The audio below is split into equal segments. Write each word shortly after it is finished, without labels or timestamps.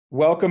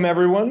Welcome,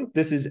 everyone.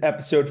 This is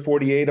episode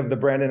 48 of the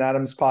Brandon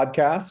Adams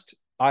podcast.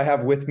 I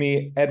have with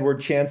me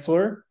Edward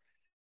Chancellor.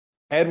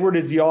 Edward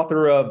is the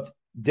author of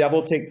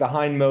Devil Take the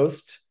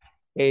Hindmost,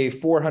 a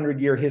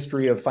 400-year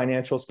history of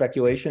financial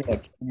speculation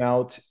that came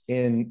out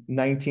in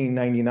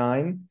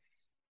 1999.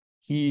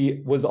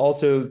 He was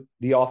also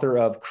the author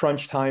of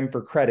Crunch Time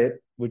for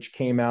Credit, which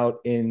came out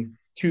in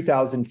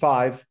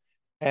 2005.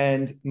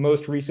 And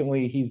most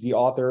recently, he's the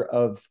author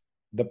of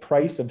The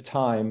Price of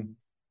Time,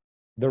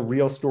 the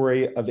real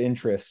story of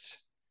interest.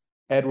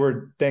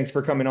 Edward, thanks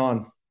for coming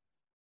on.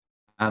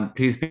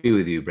 Pleased to be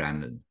with you,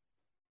 Brandon.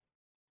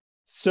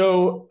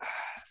 So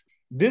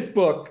this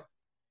book,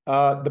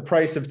 The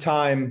Price of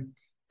Time,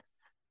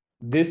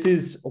 this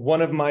is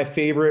one of my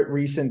favorite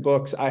recent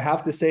books. I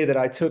have to say that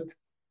I took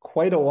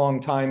quite a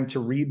long time to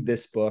read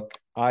this book.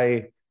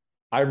 I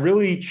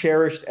really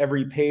cherished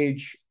every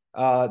page.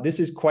 This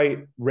is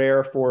quite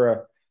rare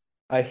for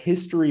a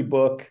history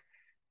book.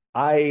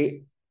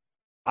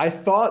 I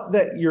thought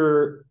that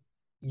your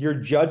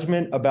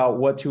judgment about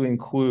what to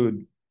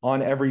include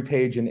on every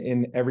page and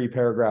in every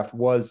paragraph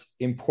was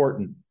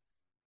important.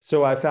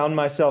 So I found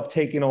myself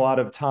taking a lot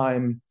of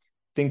time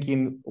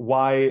thinking,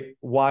 why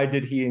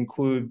did he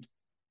include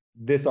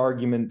this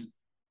argument,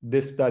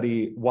 this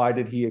study? Why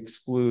did he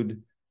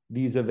exclude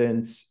these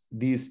events,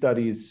 these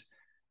studies?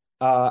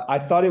 I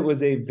thought it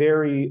was a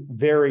very,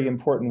 very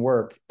important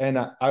work. And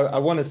I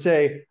want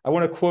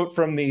to quote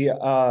from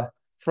the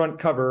front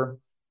cover.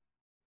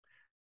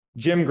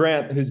 Jim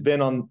Grant, who's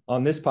been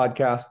on this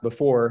podcast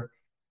before,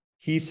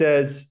 he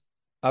says,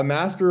 a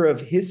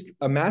masterpiece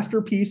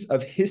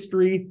of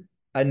history,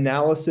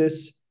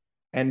 analysis,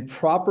 and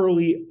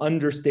properly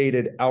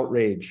understated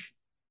outrage.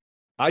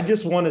 I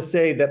just want to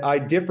say that I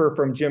differ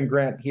from Jim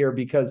Grant here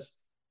because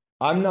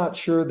I'm not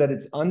sure that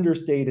it's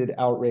understated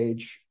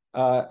outrage.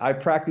 I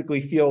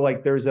practically feel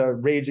like there's a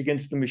Rage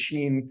Against the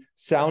Machine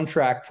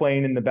soundtrack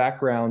playing in the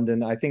background,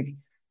 and I think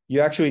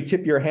you actually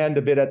tip your hand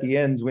a bit at the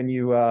end when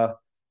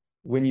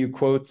you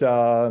quote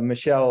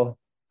Michelle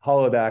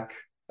Hollaback.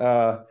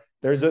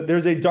 There's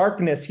a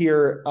darkness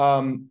here.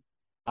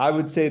 I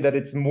would say that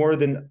it's more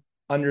than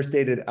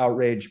understated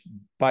outrage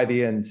by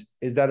the end.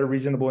 Is that a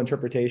reasonable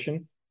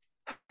interpretation?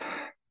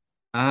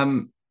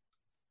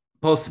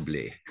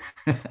 Possibly.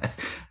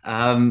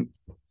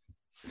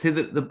 So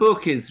the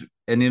book is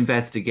an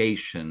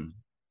investigation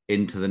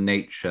into the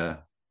nature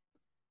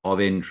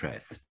of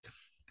interest,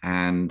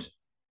 and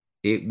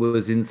it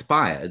was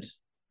inspired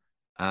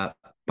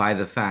by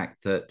the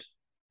fact that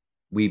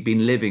we've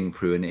been living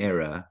through an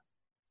era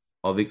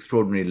of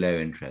extraordinarily low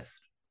interest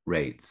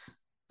rates,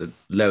 the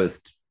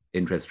lowest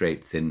interest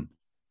rates in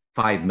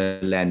 5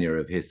 millennia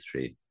of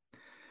history.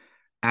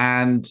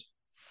 And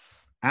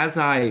as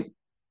I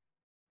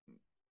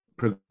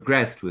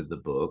progressed with the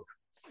book,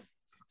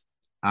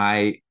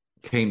 I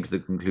came to the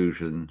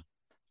conclusion,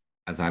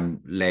 as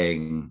I'm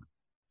laying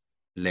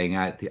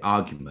out the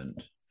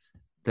argument,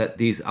 that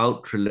these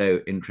ultra low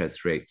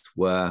interest rates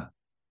were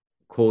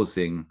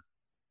causing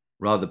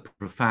rather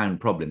profound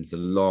problems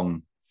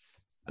along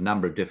a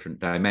number of different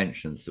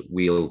dimensions that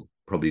we'll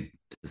probably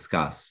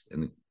discuss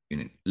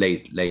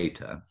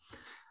later.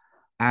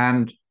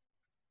 And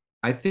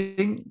I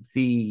think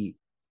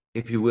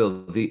if you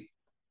will, the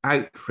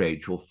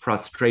outrage or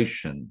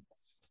frustration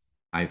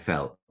I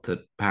felt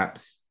that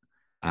perhaps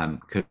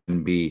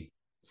can be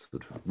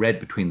sort of read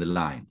between the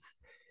lines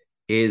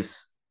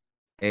is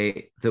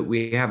that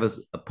we have a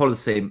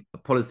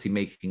policy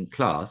making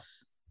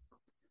class,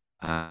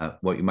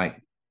 what you might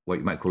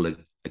call a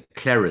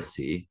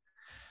clerisy,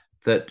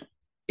 that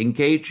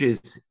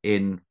engages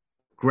in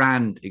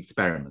grand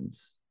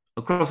experiments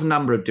across a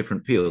number of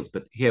different fields,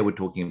 but here we're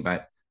talking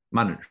about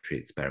monetary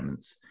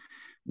experiments,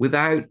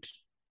 without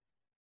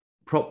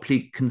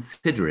properly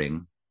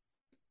considering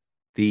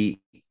the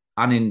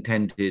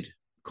unintended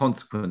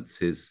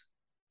consequences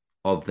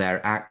of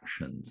their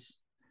actions.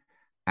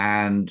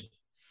 And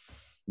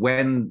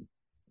when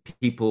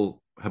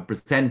people have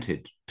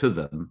presented to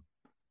them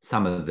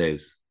some of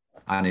those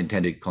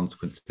unintended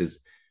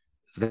consequences,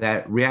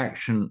 their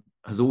reaction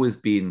has always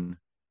been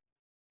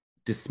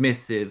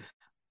dismissive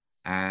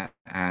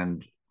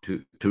and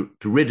to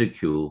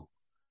ridicule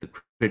the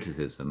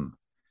criticism,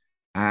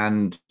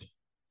 and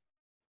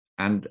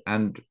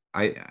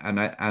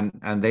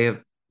they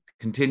have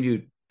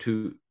continued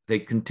to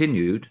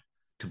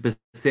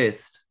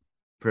persist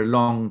for a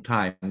long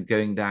time,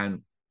 going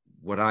down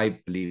what I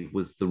believe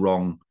was the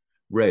wrong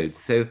road.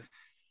 So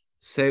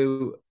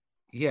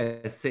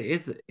yes, there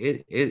is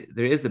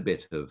a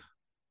bit of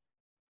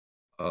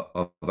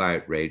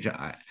outrage.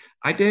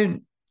 I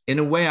don't, in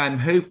a way, I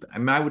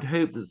would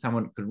hope that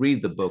someone could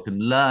read the book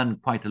and learn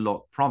quite a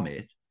lot from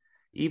it,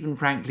 even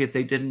frankly, if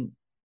they didn't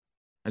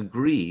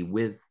agree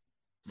with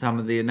some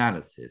of the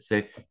analysis.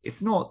 So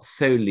it's not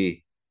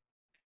solely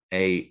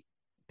a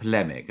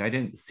polemic. I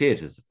don't see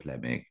it as a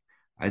polemic.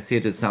 I see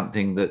it as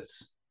something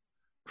that's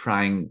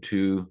trying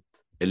to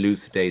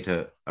elucidate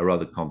a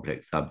rather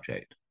complex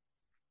subject.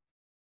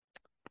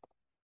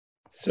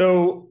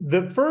 So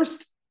the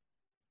first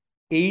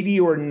 80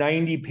 or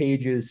 90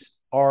 pages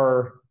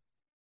are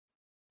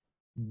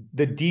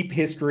the deep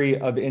history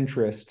of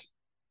interest.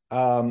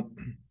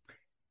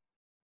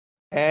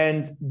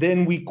 And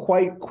then we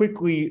quite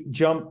quickly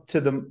jump to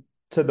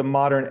the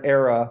modern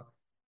era.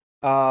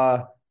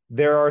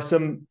 There are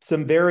some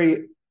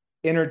very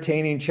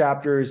entertaining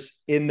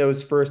chapters in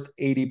those first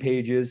 80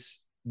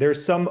 pages.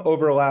 There's some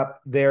overlap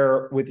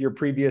there with your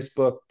previous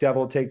book,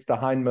 Devil Takes the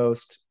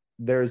Hindmost.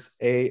 There's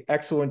an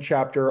excellent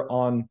chapter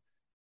on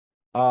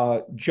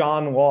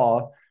John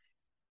Law.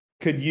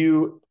 Could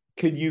you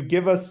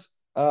give us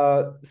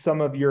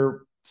some of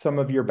your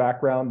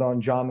background on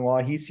John Law?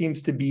 He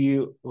seems to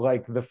be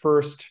like the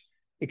first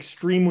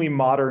extremely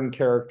modern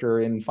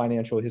character in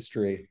financial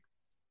history.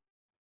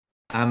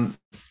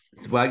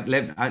 Well,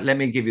 let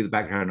me give you the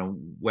background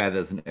on where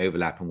there's an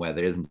overlap and where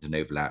there isn't an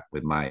overlap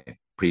with my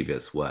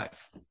previous work.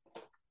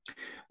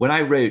 When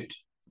I wrote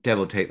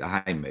Devil Take the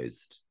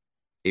Hindmost,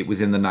 it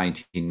was in the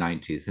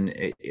 1990s,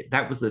 and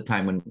that was the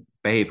time when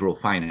behavioral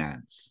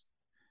finance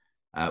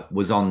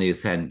was on the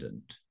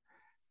ascendant,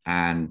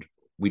 and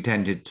we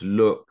tended to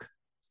look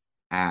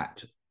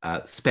at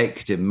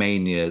speculative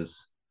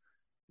manias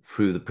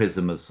through the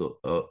prism of through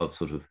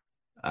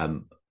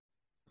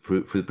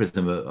the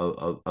prism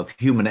of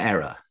human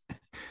error,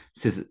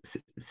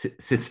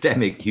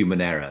 systemic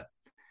human error,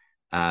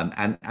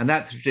 and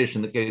that's a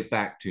tradition that goes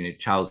back to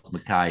Charles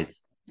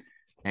Mackay's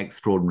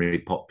Extraordinary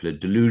Popular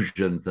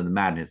Delusions and the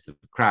Madness of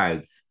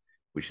Crowds,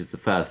 which is the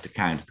first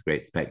account of the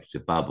great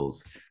speculative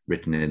bubbles,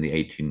 written in the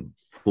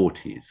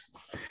 1840s.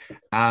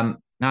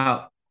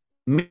 Now,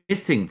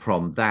 missing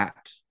from that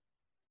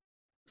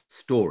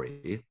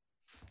story,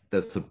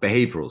 the sort of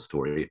behavioral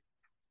story,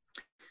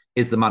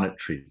 is the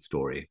monetary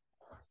story.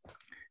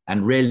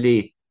 And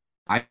really,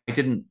 I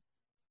didn't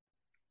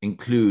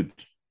include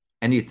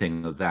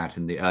anything of that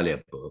in the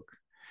earlier book,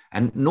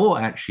 and nor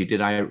actually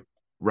did I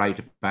write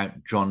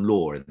about John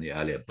Law in the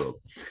earlier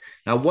book.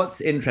 Now, what's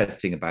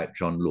interesting about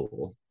John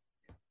Law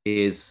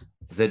is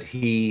that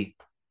he's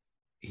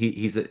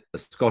a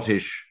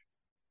Scottish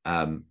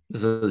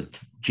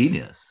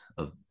genius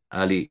of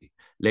late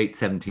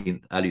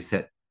 17th, early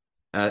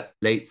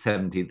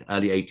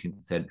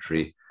 18th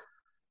century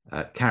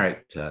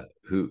character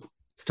who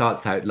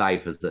starts out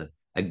life as a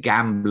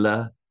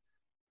gambler,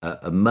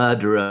 a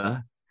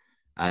murderer.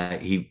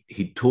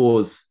 He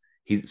tours.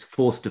 He's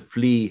forced to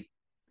flee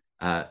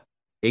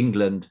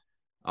England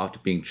after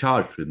being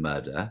charged with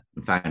murder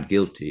and found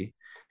guilty.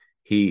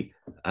 He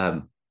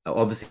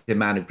obviously a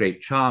man of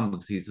great charm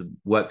because he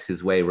works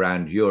his way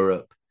around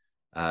Europe,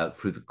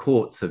 through the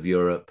courts of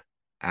Europe,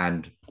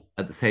 and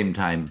at the same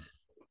time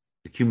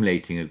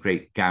accumulating a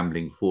great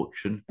gambling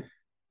fortune.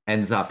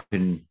 Ends up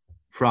in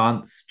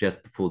France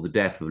just before the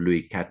death of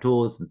Louis XIV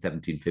in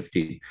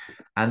 1715.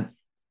 And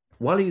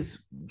while he's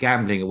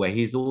gambling away,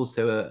 he's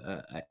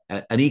also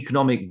an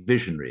economic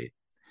visionary.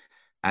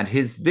 And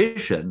his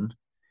vision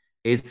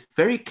is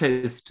very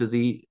close to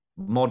the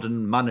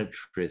modern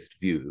monetarist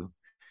view,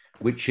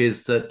 which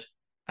is that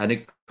an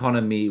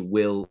economy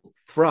will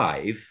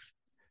thrive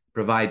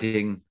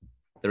providing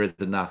there is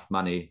enough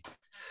money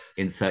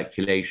in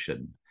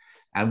circulation.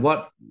 And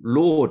what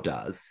Law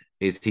does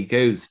is he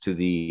goes to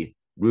the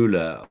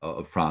ruler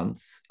of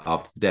France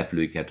after the death of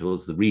Louis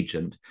XIV, the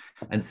regent,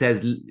 and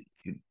says,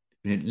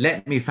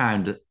 let me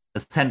found a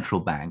central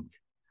bank,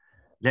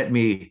 let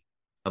me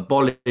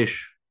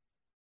abolish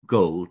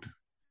gold,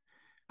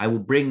 I will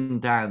bring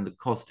down the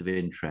cost of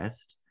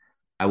interest,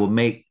 I will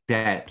make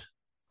debt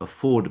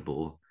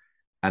affordable,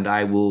 and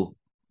I will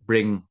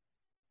bring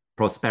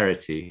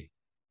prosperity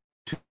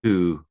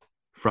to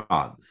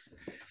France.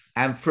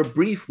 And for a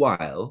brief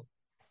while,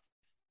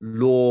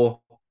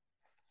 Law,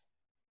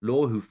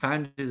 who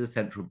founded the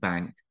central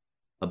bank,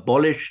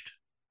 abolished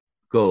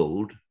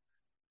gold,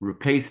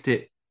 replaced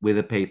it with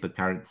a paper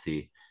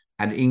currency,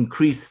 and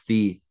increased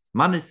the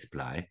money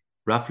supply,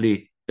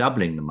 roughly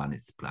doubling the money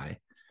supply.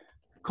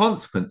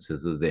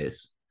 Consequences of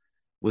this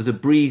was a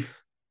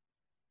brief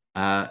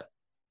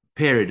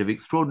period of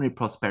extraordinary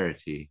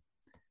prosperity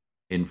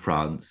in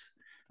France,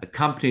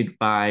 accompanied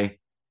by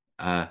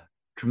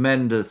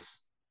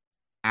tremendous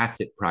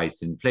asset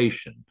price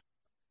inflation,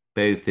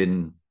 both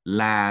in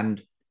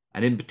land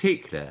and in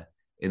particular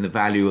in the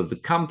value of the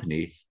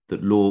company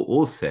that Law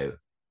also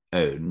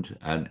owned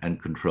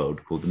and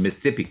controlled, called the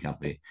Mississippi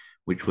Company,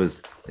 which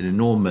was an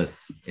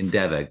enormous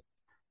endeavor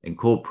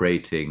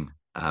incorporating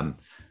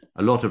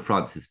a lot of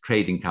France's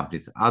trading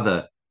companies,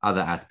 other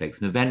aspects,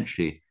 and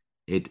eventually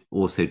it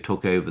also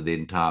took over the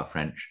entire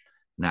French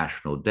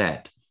national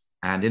debt.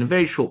 And in a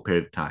very short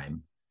period of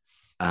time,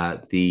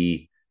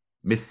 the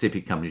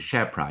Mississippi Company's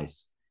share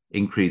price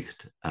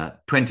increased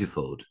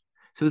 20-fold.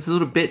 So it's a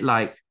sort of bit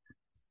like,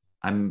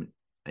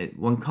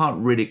 one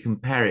can't really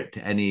compare it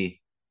to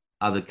any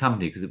other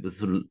company because it was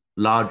the sort of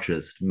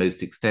largest,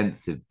 most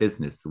extensive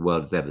business the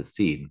world has ever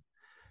seen.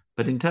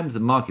 But in terms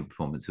of market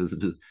performance, it was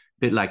a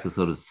bit like a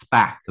sort of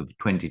SPAC of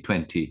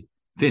 2020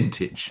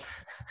 vintage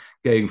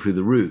going through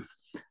the roof.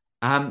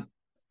 And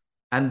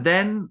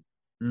then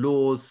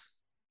Law's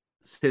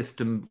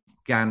system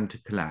began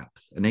to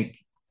collapse, and it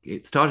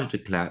it started to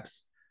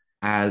collapse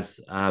as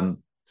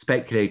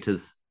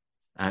speculators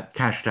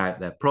cashed out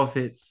their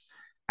profits,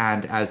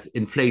 and as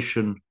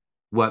inflation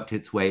worked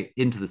its way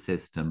into the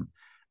system,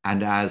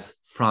 and as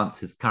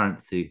France's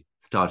currency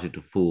started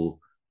to fall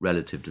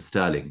relative to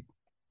sterling.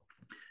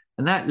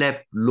 And that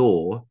left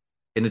Law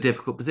in a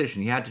difficult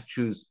position. He had to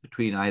choose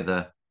between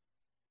either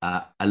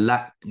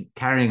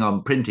carrying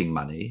on printing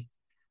money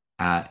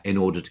in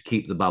order to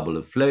keep the bubble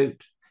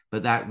afloat,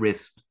 but that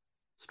risked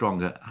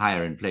stronger,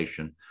 higher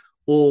inflation,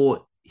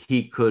 or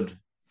he could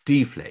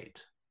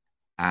deflate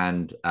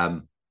and,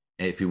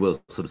 if you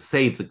will, sort of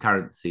save the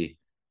currency,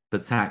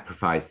 but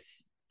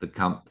sacrifice the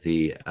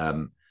company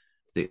and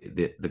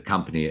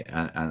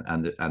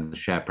the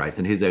share price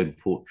and his own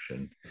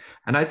fortune.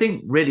 And I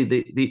think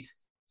really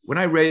when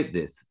I wrote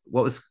this,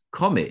 what was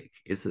comic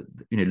is that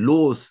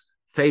Law's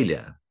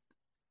failure.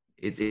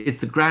 It's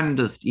the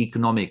grandest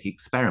economic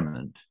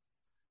experiment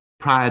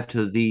prior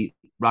to the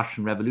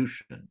Russian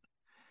Revolution.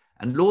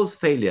 And Law's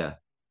failure,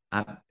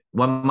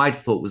 one might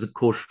have thought, was a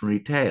cautionary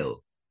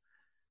tale.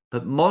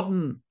 But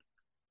modern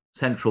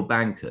central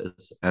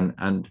bankers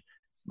and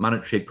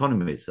monetary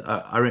economists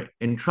are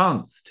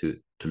entranced to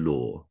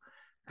Law.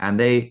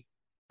 And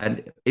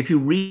if you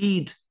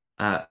read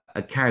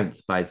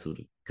accounts by sort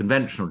of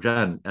conventional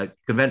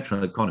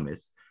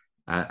economists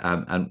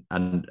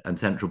and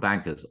central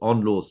bankers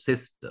on Law's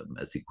system,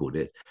 as he called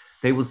it,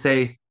 they will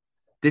say,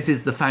 this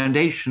is the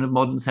foundation of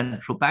modern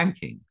central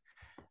banking.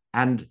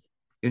 And,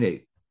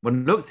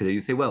 one looks at it, you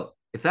say, well,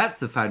 if that's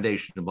the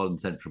foundation of modern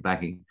central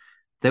banking,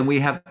 then we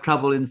have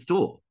trouble in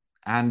store.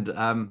 And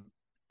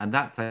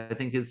that's, I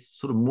think, is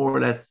sort of more or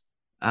less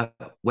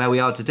where we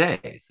are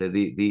today. So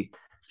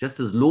just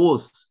as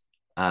Law's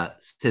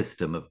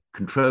system of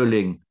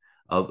controlling,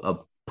 of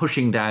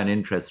pushing down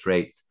interest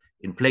rates,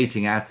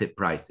 inflating asset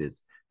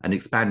prices, and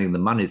expanding the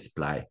money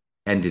supply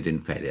ended in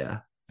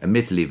failure,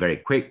 admittedly very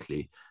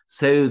quickly,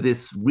 so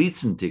this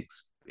recent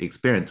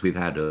experience we've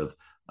had of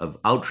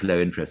ultra-low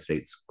interest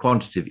rates,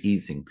 quantitative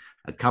easing,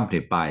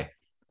 accompanied by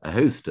a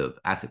host of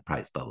asset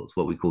price bubbles,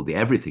 what we call the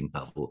everything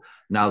bubble,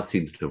 now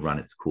seems to have run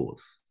its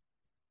course.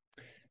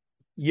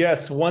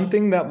 Yes, one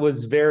thing that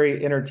was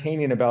very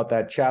entertaining about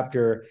that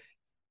chapter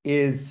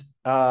is,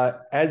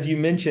 as you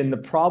mentioned, the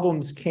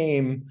problems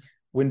came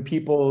when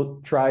people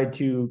tried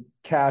to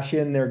cash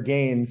in their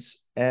gains,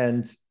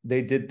 and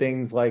they did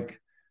things like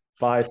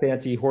buy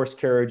fancy horse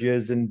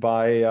carriages and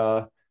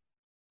buy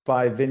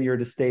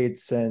vineyard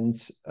estates and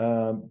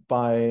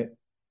buy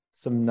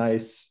some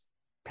nice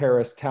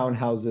Paris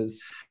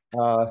townhouses.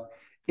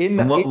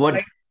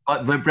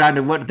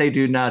 Brandon, what do they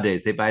do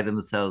nowadays? They buy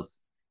themselves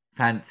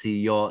fancy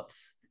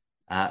yachts,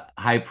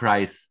 high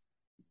price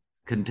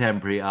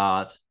contemporary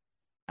art,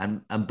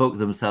 and book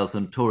themselves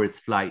on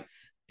tourist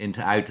flights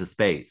into outer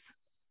space.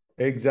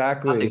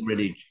 Exactly.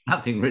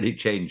 Nothing really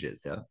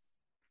changes. Yeah.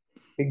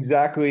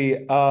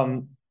 Exactly.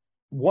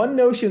 One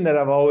notion that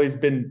I've always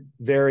been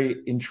very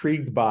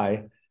intrigued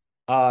by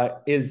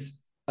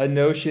is a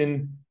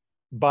notion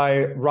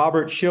by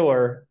Robert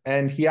Schiller,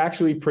 and he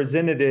actually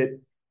presented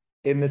it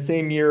in the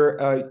same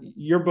year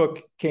your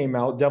book came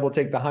out, Devil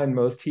Take the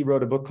Hindmost. He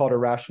wrote a book called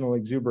Irrational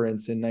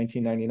Exuberance in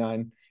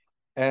 1999.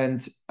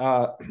 And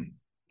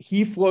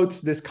he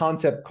floats this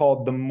concept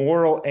called the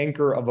moral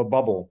anchor of a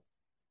bubble.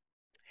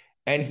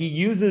 And he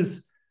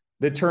uses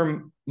the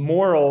term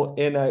moral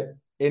in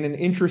an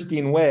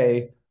interesting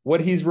way.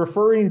 What he's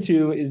referring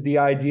to is the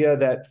idea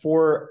that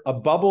for a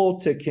bubble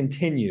to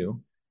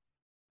continue,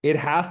 it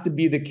has to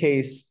be the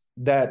case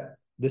that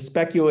the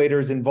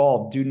speculators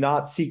involved do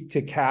not seek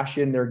to cash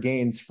in their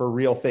gains for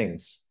real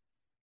things,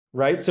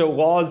 right? So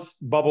Law's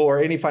bubble, or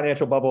any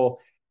financial bubble,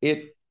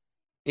 it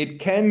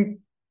can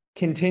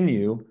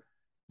continue,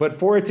 but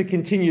for it to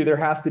continue, there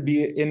has to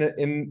be,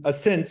 in a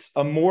sense,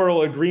 a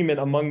moral agreement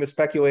among the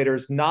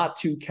speculators not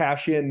to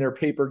cash in their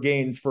paper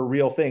gains for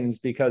real things,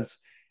 because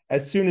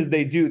as soon as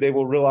they do, they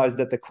will realize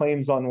that the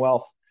claims on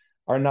wealth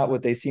are not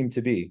what they seem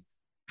to be.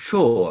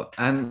 Sure,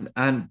 and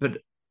that's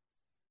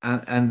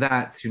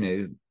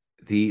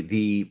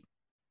the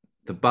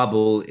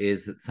bubble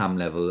is at some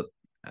level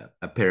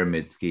a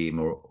pyramid scheme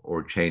or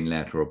a chain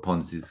letter or a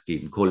Ponzi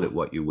scheme, call it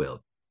what you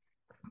will,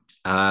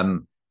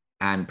 and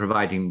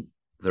providing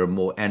there are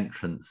more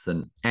entrants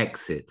than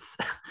exits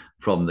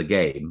from the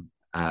game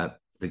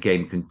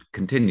can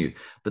continue.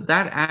 But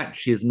that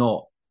actually is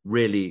not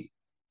really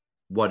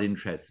what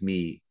interests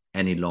me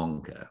any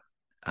longer.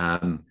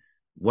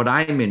 What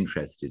I'm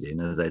interested in,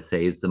 as I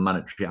say, is the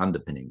monetary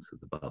underpinnings of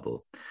the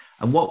bubble.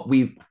 And what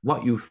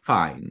you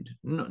find,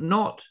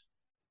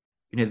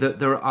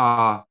 there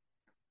are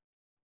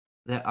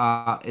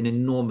an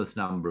enormous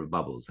number of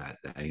bubbles out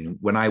there.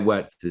 When I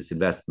worked for this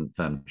investment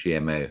firm,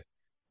 GMO,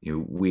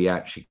 we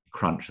actually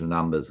crunched the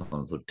numbers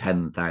on sort of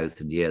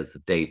 10,000 years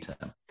of data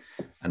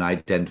and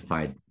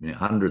identified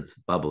hundreds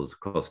of bubbles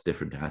across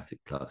different asset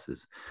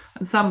classes.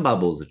 And some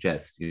bubbles are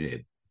just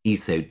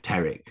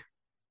esoteric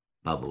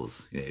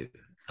bubbles,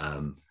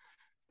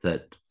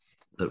 that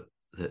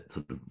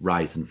sort of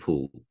rise and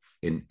fall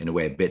in a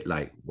way a bit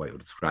like what you're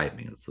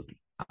describing, as sort of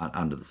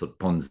under the sort of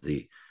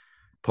Ponzi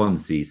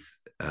Ponzi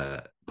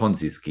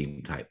Ponzi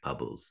scheme type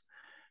bubbles.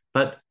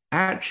 But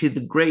actually,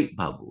 the great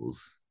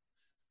bubbles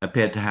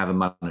appear to have a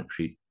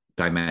monetary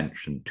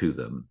dimension to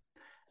them.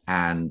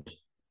 And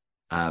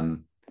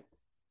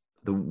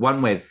the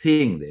one way of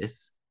seeing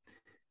this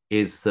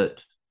is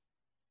that,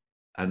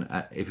 and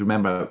if you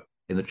remember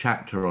in the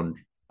chapter on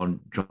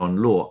John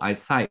Law, I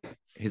cite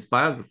his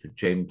biographer,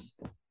 James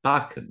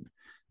Buchan.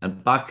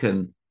 And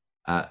Buchan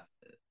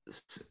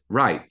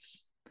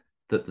writes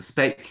that the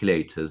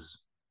speculators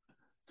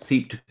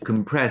seek to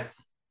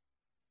compress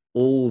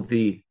all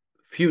the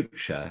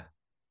future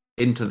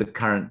into the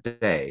current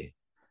day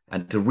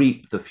and to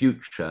reap the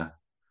future,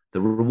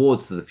 the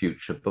rewards of the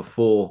future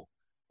before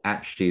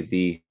actually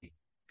the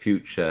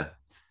future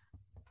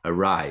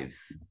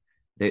arrives.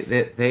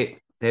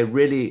 They're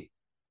really,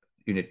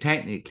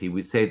 technically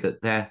we say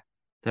that they're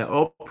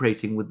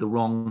operating with the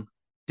wrong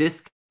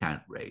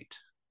discount rate.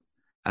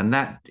 And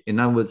that, in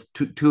other words,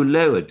 too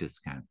low a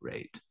discount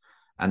rate.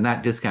 And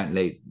that discount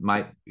rate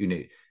might,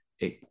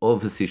 it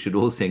obviously should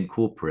also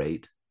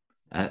incorporate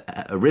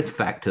a risk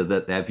factor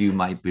that their view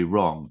might be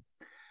wrong.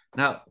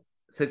 Now,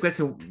 so the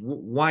question,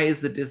 why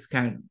is the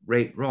discount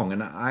rate wrong?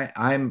 And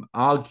I'm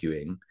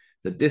arguing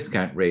that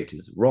discount rate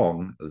is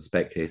wrong, as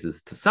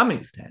speculators, to some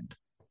extent,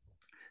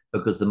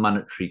 because the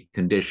monetary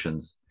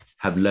conditions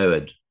have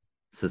lowered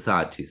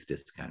society's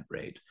discount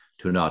rate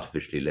to an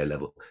artificially low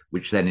level,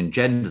 which then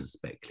engenders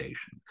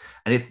speculation.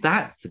 And if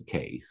that's the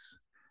case,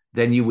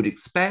 then you would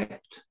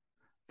expect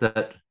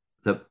that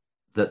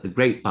the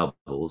great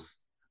bubbles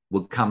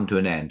will come to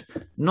an end,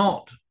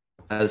 not,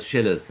 as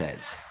Schiller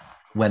says,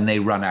 when they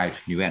run out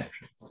of new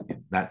entrants.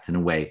 That's in a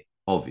way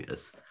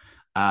obvious,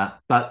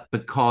 but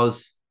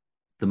because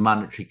the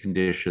monetary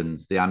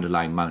conditions, the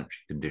underlying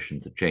monetary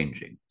conditions are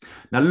changing.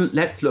 Now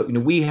let's look,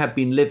 we have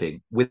been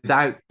living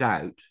without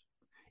doubt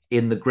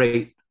in the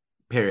great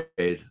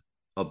period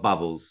of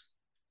bubbles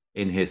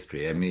in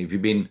history. I mean, if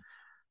you've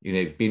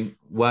been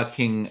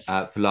working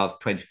for the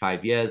last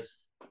 25 years,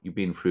 you've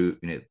been through,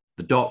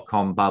 the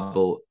dot-com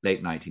bubble,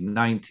 late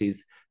 1990s,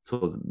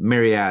 sort of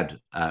myriad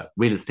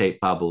real estate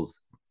bubbles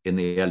in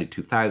the early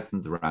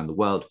 2000s around the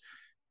world.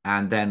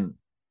 And then,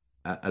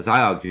 as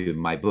I argue in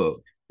my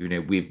book,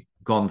 we've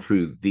gone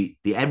through the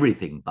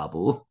everything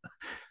bubble,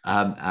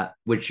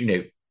 which,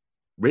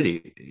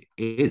 really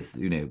is,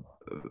 we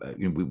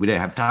don't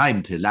have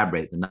time to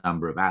elaborate the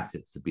number of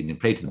assets that have been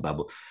inflated in the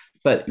bubble,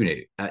 but,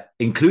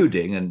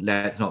 including, and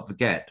let's not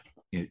forget,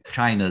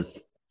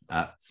 China's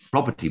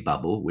property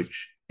bubble,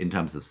 which in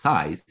terms of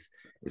size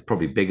is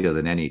probably bigger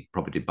than any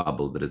property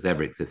bubble that has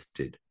ever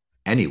existed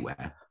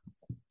anywhere,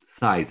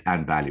 size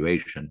and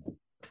valuation.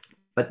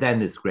 But then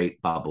this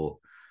great bubble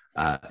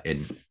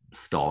in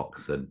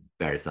stocks and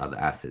various other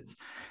assets.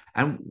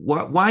 And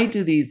why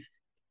do these,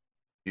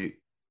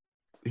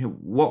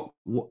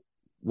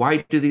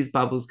 why do these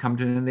bubbles come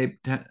to an end?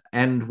 They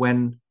end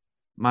when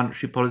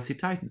monetary policy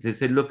tightens. They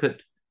say, look at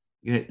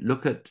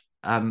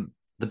the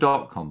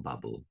dot-com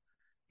bubble.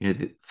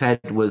 The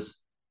Fed was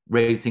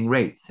raising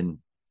rates in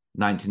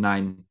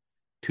 99,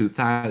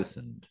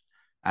 2000,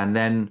 and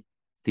then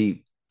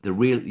the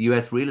real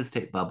US real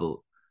estate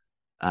bubble,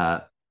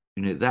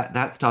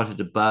 that started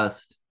to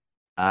burst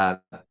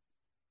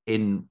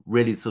in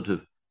really sort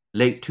of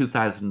late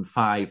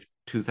 2005,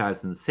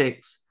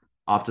 2006,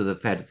 after the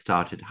Fed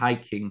started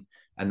hiking,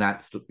 and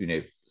that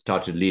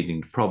started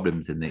leading to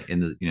problems in the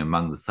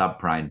among the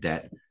subprime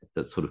debt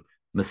that sort of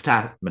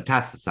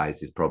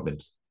metastasizes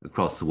problems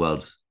across the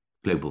world's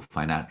global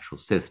financial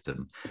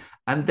system.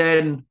 And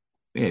then,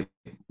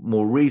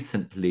 more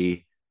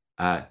recently,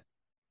 when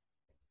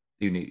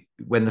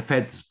the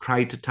Feds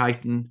tried to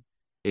tighten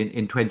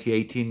in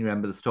 2018,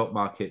 remember the stock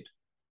market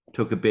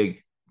took a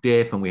big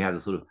dip, and we had a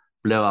sort of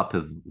blow up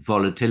of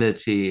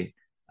volatility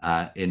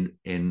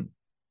in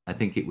I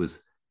think it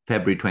was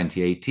February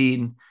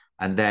 2018,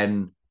 and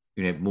then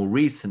more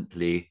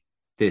recently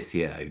this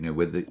year,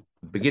 with the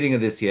beginning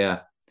of this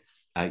year,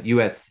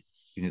 U.S.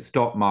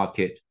 stock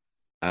market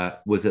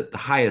was at the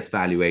highest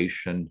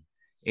valuation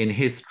in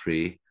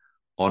history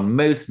on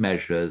most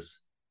measures,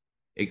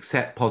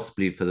 except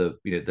possibly for the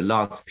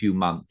last few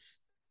months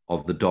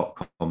of the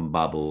dot-com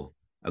bubble,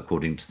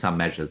 according to some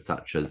measures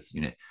such as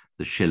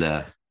the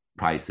Schiller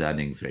price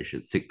earnings ratio,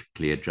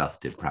 cyclically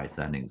adjusted price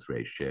earnings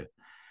ratio.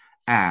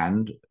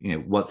 And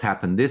what's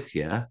happened this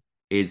year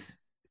is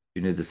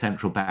the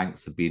central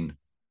banks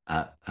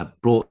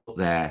have brought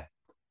their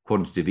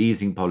quantitative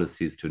easing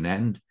policies to an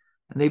end,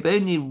 and they've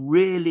only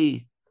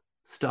really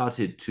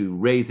started to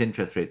raise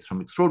interest rates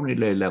from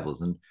extraordinarily low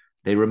levels, and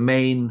they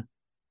remain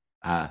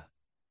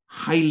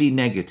highly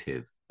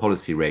negative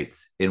policy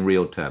rates in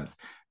real terms.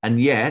 And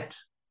yet,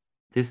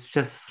 this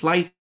just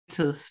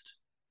slightest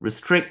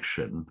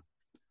restriction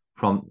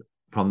from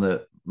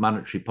the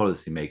monetary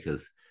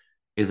policymakers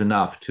is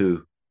enough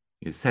to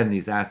send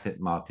these asset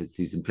markets,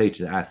 these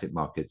inflated asset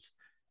markets,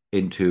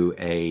 into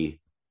a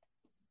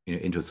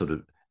sort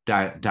of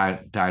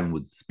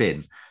downward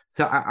spin.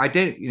 So I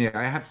don't,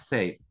 I have to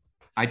say,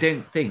 I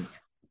think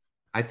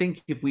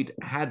if we'd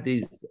had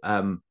these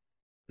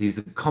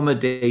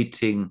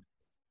accommodating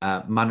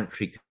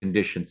monetary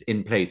conditions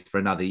in place for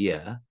another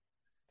year,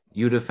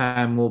 you'd have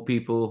found more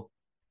people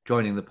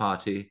joining the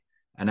party,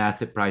 and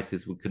asset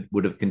prices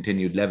would have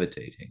continued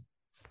levitating.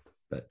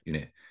 But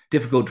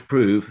difficult to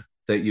prove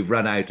that you've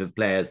run out of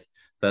players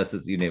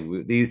versus we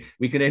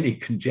can only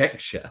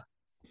conjecture.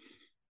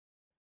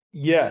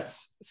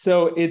 Yes.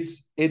 So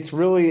it's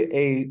really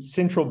a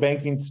central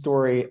banking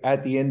story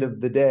at the end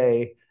of the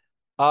day.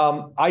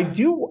 I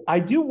do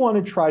want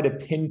to try to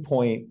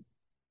pinpoint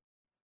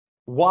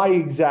why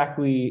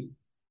exactly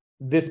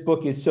this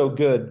book is so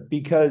good,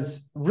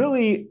 because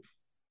really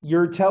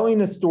you're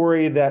telling a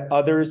story that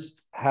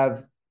others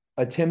have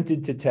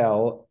attempted to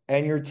tell,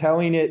 and you're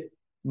telling it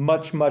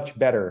much, much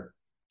better.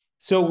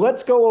 So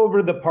let's go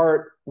over the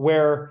part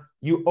where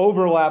you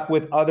overlap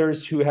with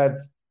others who have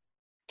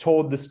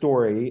told the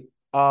story.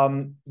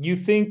 You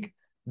think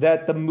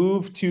that the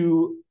move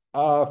to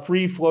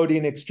free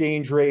floating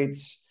exchange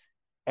rates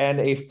and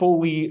a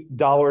fully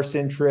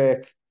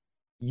dollar-centric,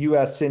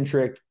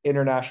 US-centric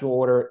international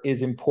order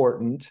is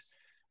important.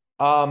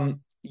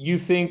 You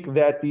think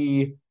that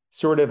the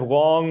sort of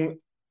long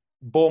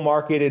bull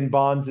market in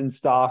bonds and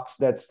stocks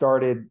that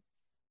started,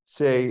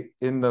 say,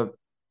 in the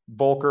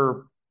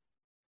Volcker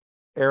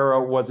era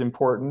was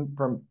important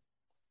from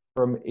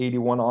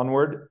 81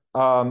 onward.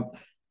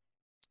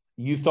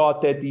 You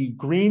thought that the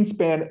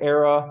Greenspan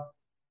era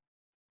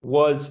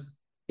was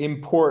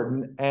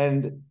important,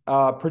 and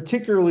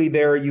particularly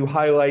there you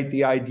highlight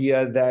the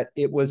idea that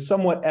it was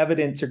somewhat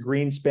evident to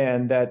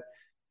Greenspan that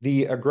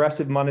the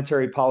aggressive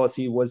monetary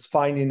policy was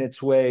finding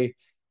its way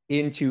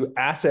into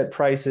asset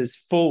prices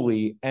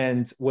fully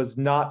and was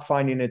not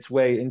finding its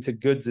way into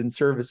goods and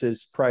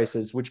services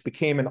prices, which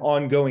became an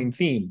ongoing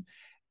theme.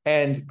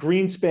 And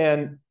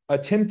Greenspan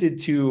attempted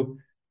to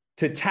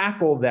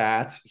tackle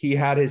that. He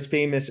had his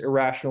famous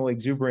irrational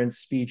exuberance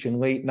speech in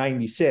late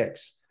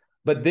 96,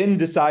 but then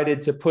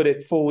decided to put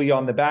it fully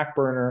on the back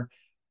burner.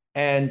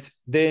 And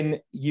then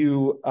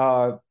you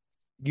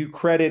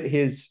credit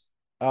his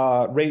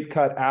rate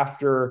cut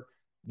after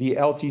the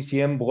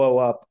LTCM blow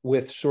up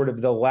with sort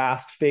of the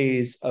last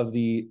phase of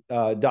the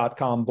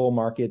dot-com bull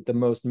market, the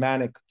most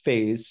manic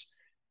phase.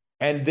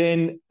 And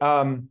then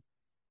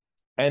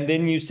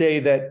you say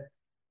that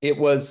it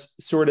was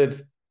sort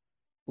of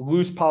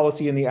loose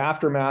policy in the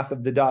aftermath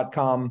of the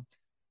dot-com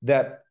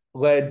that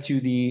led to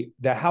the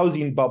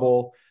housing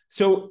bubble.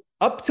 So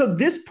up to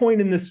this point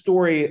in the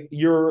story,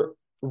 you're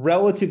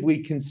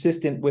relatively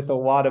consistent with a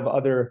lot of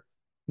other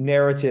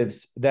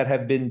narratives that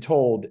have been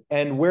told.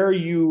 And where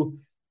you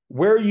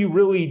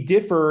really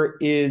differ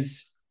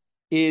is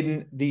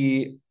in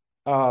the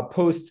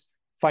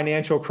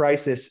post-financial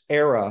crisis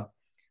era.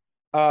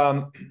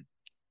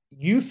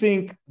 You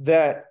think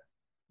that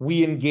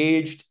we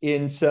engaged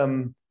in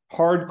some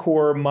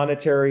hardcore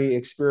monetary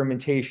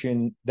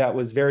experimentation that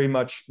was very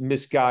much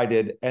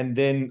misguided, and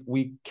then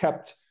we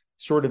kept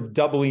sort of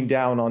doubling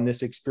down on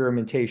this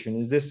experimentation.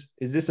 Is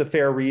this a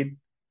fair read?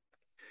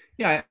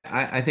 Yeah,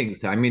 I think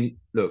so. I mean,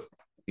 look,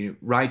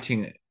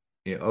 writing,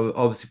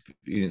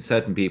 obviously,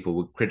 certain people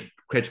were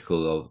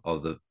critical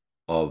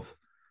of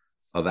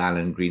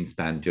Alan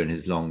Greenspan during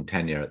his long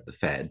tenure at the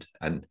Fed,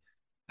 and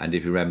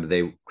if you remember,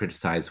 they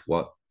criticized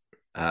what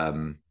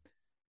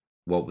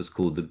was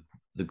called the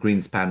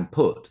Greenspan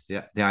put,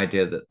 the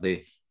idea that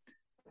the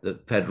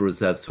Federal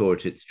Reserve saw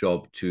it its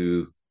job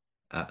to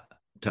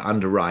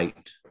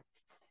underwrite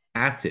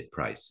asset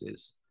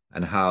prices,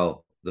 and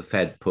how the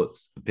Fed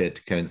puts appeared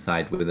to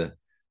coincide with a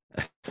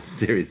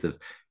series of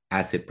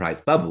asset price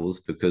bubbles,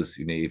 because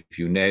if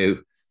you know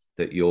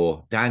that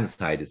your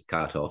downside is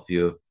cut off,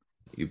 you'd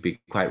be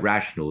quite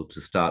rational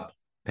to start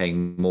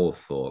paying more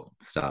for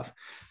stuff.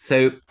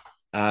 So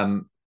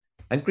and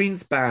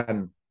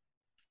Greenspan,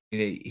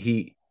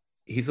 he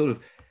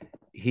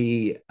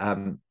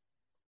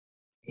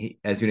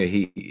as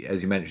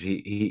you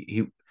mentioned,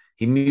 he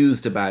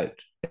mused about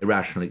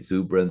irrational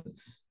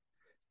exuberance.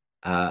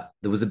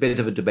 There was a bit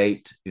of a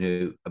debate,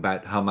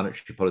 about how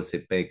monetary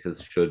policy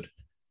makers should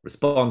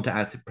respond to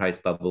asset price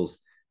bubbles,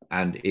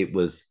 and it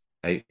was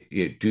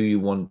do you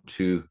want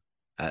to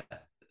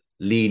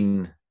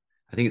lean?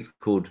 I think it's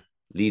called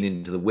lean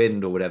into the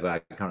wind or whatever. I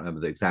can't remember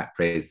the exact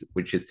phrase,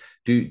 which is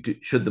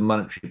should the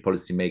monetary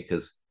policy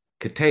makers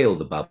curtail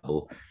the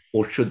bubble,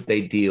 or should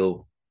they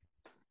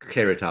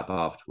clear it up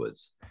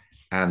afterwards?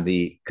 And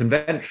the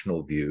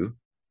conventional view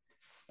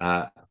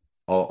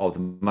of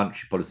the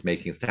monetary policy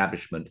making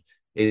establishment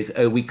is,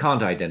 we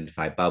can't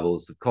identify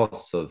bubbles. The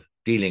costs of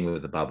dealing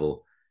with the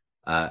bubble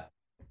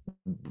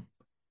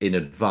in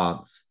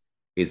advance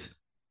is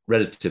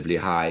relatively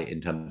high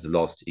in terms of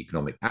lost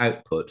economic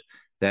output.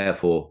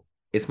 Therefore,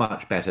 it's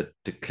much better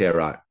to clear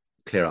up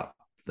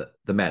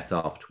the mess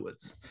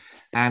afterwards.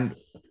 And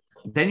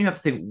then you have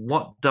to think,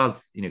 what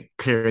does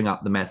clearing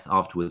up the mess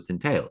afterwards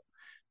entail?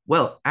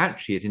 Well,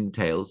 actually, it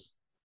entails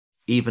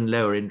even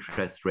lower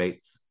interest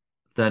rates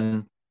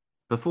than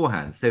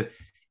beforehand. So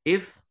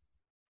if,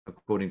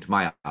 according to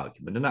my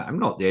argument, and I'm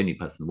not the only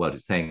person in the world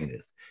who's saying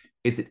this,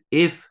 is that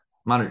if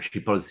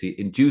monetary policy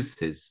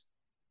induces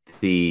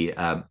the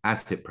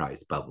asset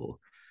price bubble,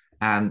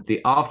 And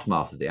the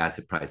aftermath of the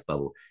asset price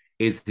bubble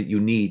is that you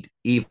need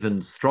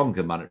even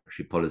stronger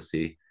monetary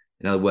policy.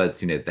 In other words,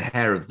 the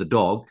hair of the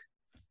dog.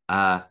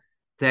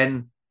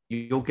 Then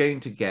you're going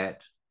to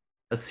get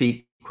a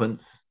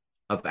sequence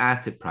of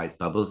asset price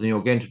bubbles, and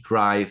you're going to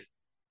drive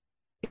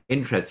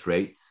interest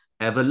rates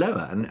ever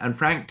lower. And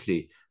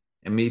frankly,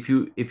 I mean,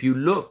 if you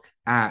look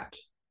at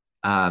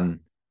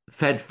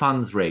Fed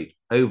funds rate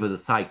over the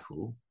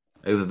cycle,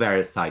 over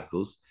various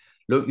cycles,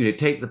 look,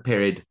 take the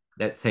period,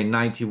 let's say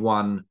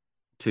 91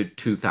 to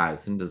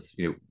 2000 as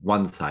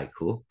one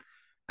cycle,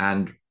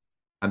 and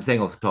I'm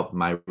saying off the top of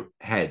my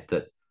head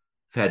that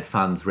Fed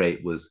funds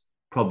rate was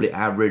probably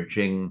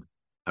averaging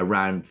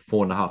around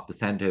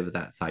 4.5% over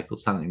that cycle,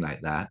 something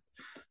like that.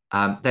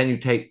 Then you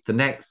take the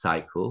next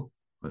cycle,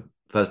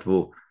 first of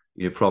all,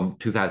 from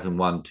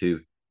 2001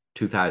 to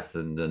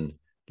 2000 and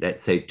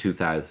let's say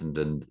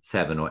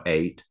 2007 or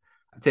 8,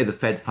 I'd say the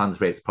Fed funds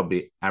rate is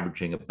probably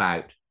averaging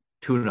about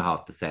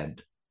 2.5%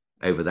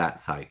 over that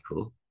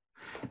cycle.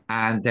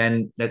 And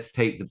then let's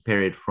take the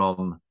period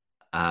from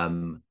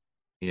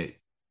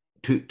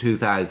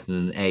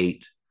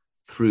 2008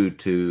 through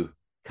to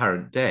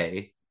current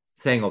day,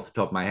 saying off the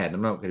top of my head,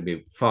 I'm not going to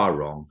be far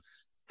wrong,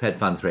 Fed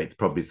funds rate's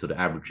probably sort of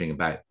averaging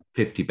about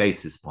 50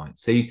 basis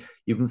points. So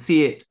you can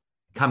see it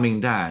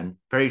coming down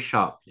very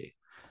sharply.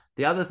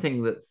 The other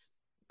thing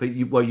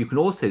what you can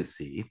also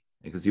see,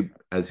 because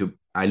I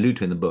allude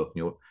to in the book,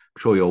 and I'm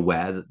sure you're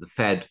aware that the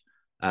Fed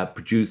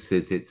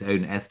produces its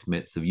own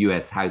estimates of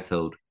US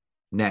household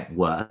net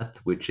worth,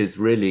 which is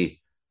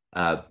really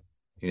the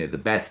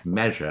best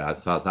measure,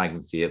 as far as I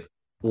can see, of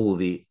all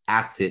the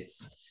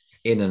assets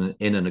in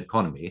an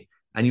economy.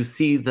 And you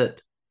see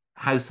that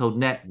household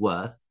net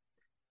worth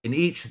in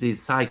each of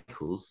these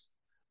cycles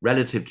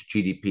relative to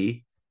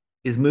GDP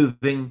is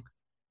moving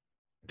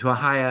to a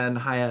higher and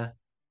higher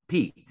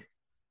peak.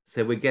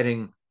 So we're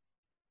getting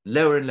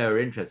lower and lower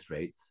interest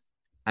rates,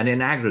 and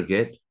in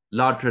aggregate,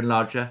 larger and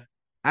larger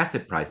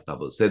asset price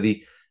bubbles. So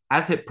the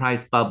asset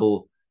price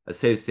bubble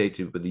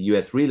associated with the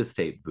US real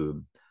estate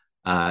boom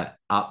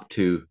up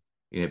to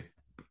the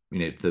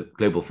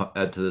global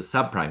to the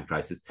subprime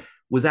crisis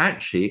was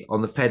actually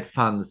on the Fed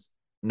funds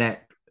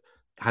net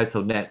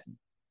household net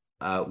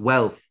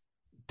wealth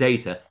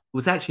data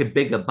was actually a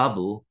bigger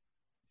bubble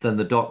than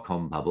the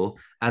dot-com bubble,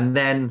 and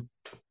then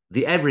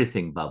the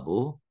everything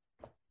bubble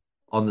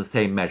on the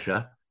same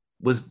measure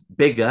was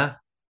bigger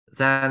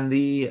than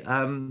the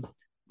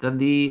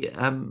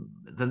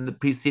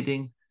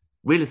preceding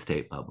real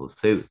estate bubbles.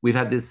 So we've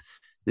had this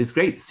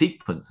great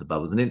sequence of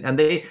bubbles, and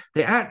they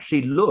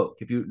actually look,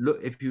 if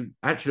you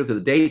actually look at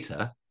the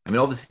data, I mean,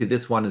 obviously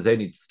this one has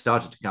only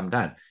started to come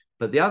down,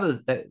 but the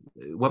others,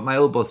 what my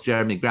old boss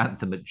Jeremy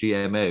Grantham at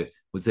GMO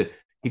would say,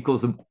 he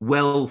calls them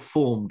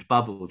well-formed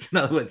bubbles. In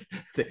other words,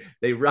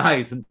 they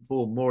rise and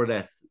form more or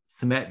less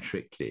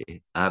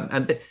symmetrically,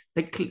 and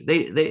they're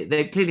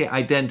clearly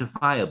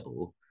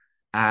identifiable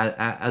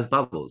as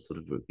bubbles, sort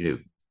of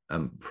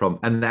from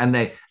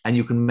and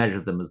you can measure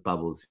them as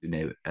bubbles,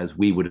 as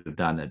we would have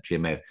done at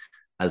GMO,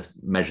 as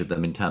measured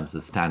them in terms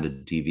of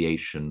standard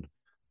deviations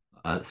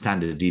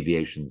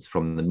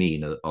from the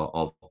mean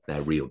of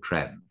their real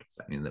trend.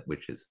 I mean,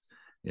 which is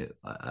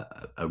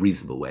a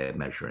reasonable way of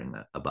measuring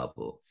a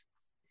bubble.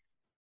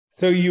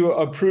 So you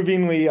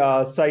approvingly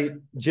cite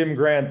Jim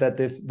Grant that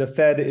the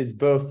Fed is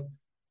both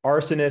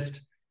arsonist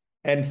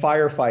and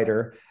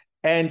firefighter.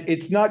 And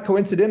it's not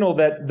coincidental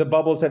that the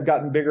bubbles have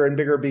gotten bigger and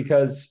bigger,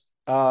 because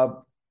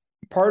part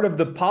of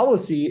the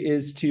policy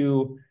is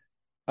to,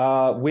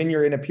 when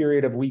you're in a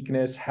period of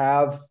weakness,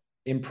 have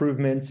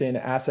improvements in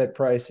asset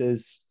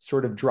prices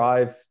sort of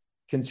drive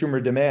consumer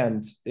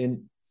demand.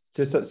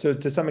 So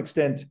to some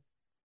extent,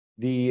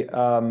 the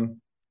I mean,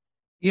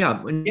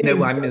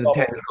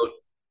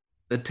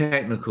 the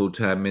technical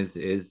term is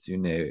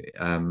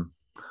God,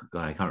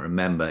 I can't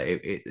remember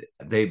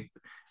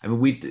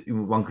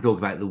one could talk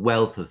about the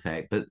wealth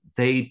effect, but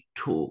they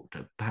talked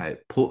about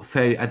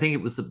portfolio. I think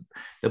it was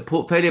the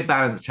portfolio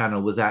balance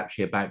channel was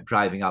actually about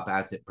driving up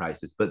asset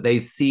prices, but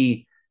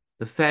the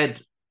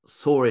Fed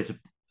saw it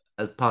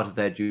as part of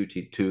their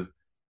duty to,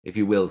 if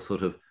you will,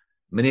 sort of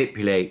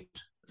manipulate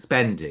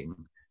spending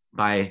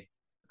by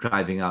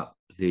driving up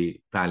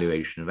the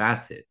valuation of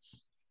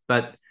assets.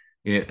 But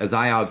as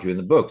I argue in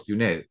the books,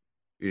 one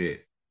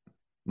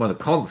of the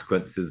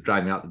consequences of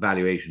driving up the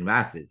valuation of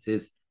assets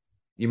is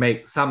you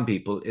make some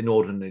people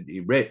inordinately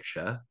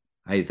richer,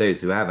 i.e. those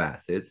who have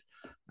assets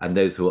and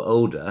those who are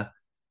older,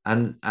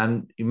 and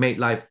you make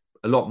life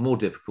a lot more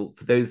difficult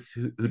for those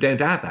who don't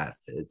have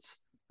assets.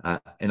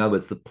 In other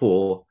words, the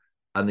poor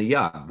and the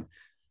young.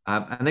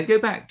 And then go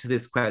back to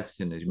this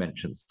question, as you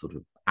mentioned, sort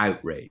of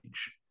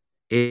outrage.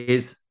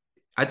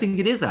 I think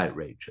it is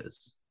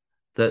outrageous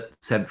that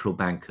central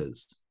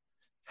bankers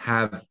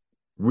have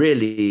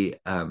really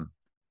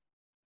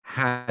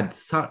had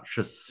such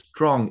a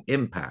strong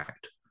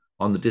impact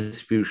on the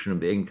distribution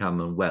of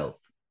income and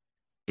wealth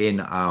in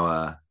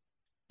our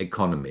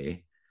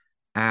economy.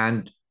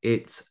 And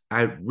it's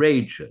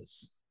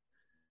outrageous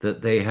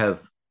that they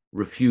have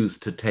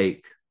refused to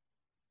take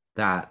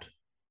that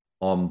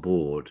on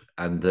board,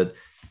 and that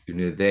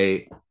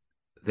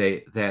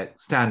their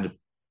standard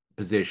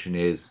position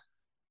is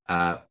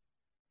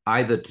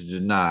either to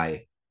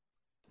deny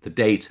the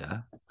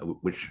data,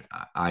 which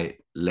I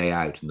lay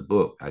out in the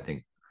book, I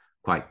think,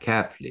 quite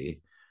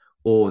carefully,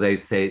 or they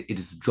say it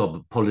is the job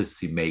of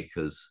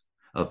policymakers,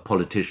 of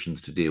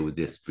politicians to deal with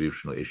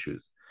distributional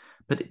issues.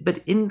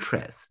 But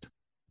interest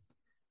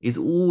is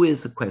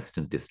always a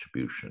question of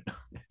distribution.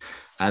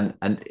 and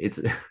it's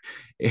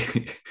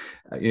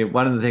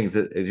one of the things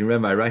that, as you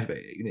remember I write about,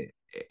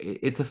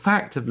 it's a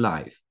fact of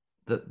life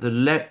that the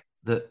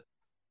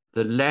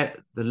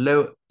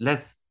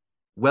less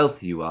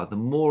wealthy you are, the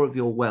more of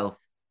your wealth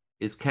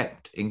is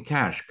kept in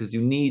cash, because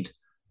you need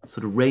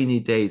sort of rainy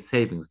day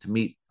savings to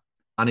meet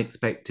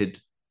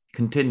unexpected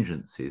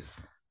contingencies.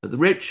 But the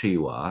richer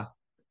you are,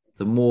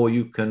 the more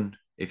you can,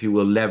 if you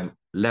will,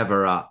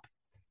 lever up,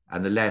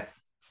 and the less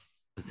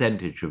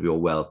percentage of your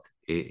wealth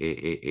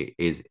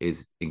is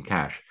in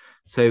cash.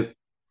 So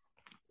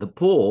the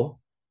poor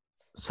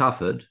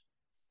suffered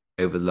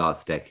over the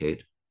last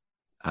decade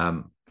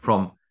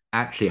from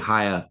actually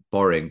higher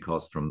borrowing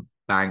costs from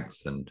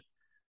banks and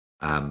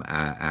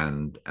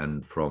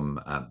from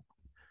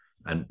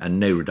and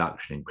no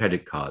reduction in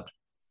credit card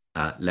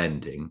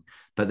lending,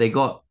 but they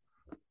got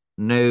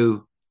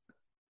no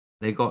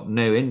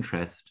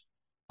interest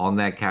on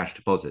their cash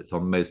deposits,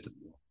 on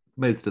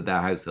most of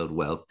their household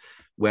wealth,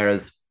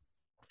 whereas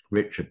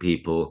richer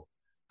people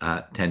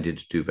tended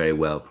to do very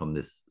well from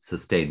this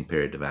sustained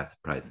period of asset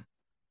price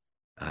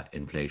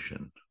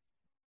inflation.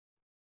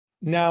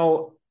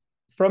 Now,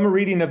 from a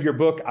reading of your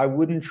book, I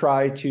wouldn't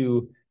try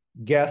to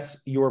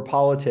guess your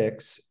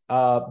politics,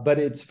 but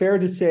it's fair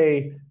to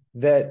say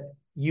that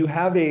you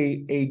have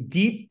a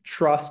deep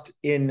trust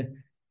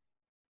in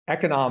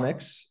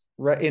economics,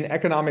 in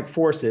economic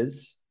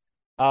forces.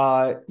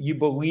 You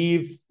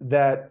believe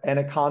that an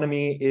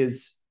economy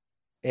is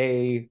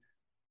a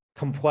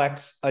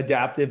complex,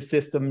 adaptive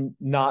system,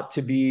 not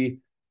to be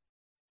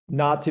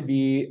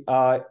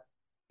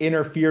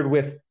interfered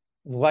with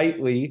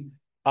lightly.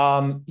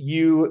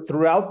 You,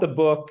 throughout the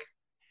book,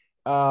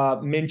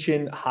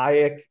 mention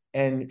Hayek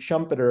and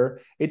Schumpeter.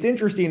 It's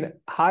interesting.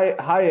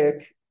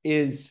 Hayek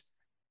is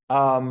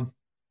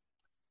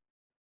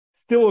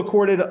still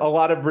accorded a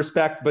lot of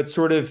respect, but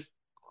sort of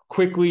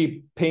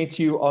quickly paints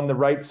you on the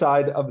right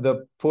side of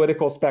the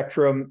political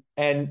spectrum.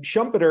 And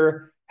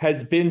Schumpeter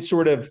has been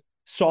sort of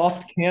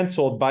soft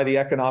canceled by the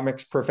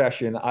economics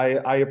profession.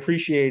 I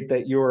appreciate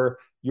that you're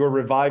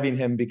reviving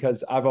him,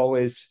 because I've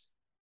always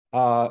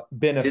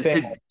been a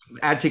fan.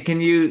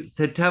 Actually,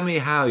 tell me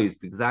how he's,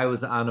 because I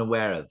was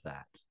unaware of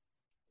that.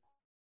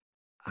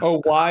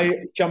 Oh,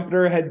 why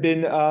Schumpeter had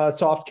been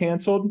soft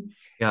canceled?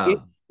 Yeah.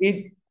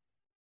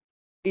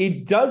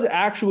 It does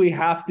actually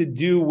have to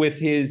do with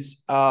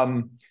his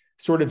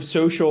sort of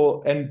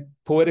social and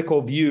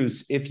political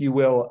views, if you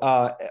will.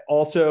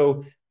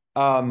 Also,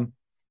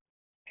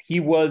 he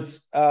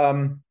was,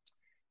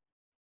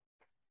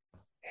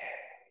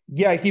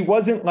 he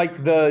wasn't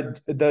like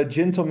the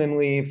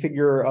gentlemanly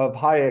figure of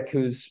Hayek,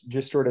 who's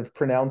just sort of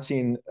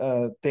pronouncing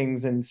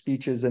things in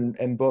speeches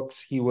and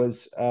books. He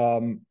was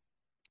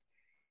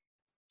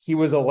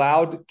a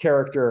loud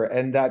character,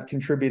 and that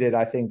contributed,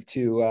 I think,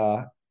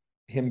 to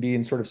him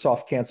being sort of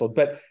soft canceled.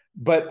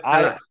 But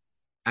I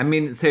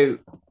mean, so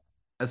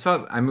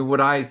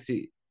what I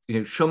see,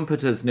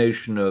 Schumpeter's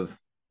notion of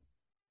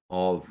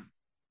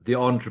the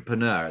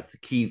entrepreneur as a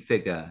key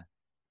figure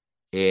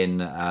in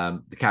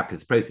the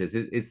capitalist process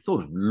is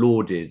sort of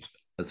lauded,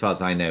 as far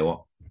as I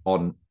know,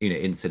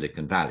 in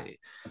Silicon Valley.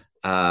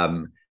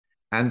 And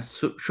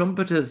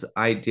Schumpeter's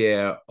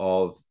idea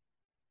of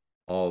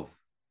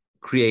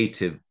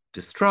creative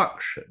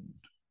destruction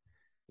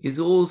is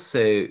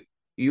also,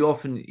 you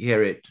often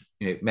hear it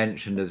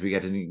mentioned as we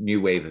get a new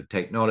wave of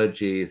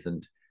technologies,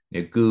 and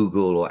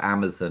Google or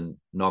Amazon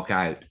knock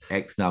out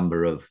X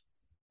number of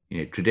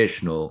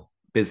traditional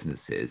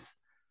businesses,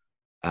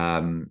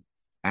 and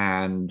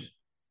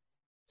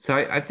so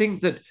I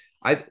think that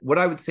what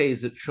I would say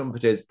is that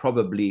Schumpeter is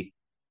probably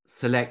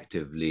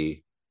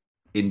selectively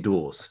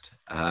endorsed.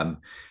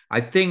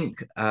 I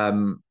think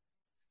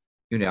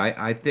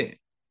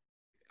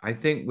I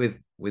think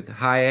with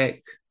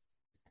Hayek,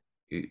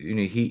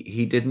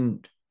 he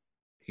didn't,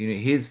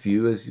 his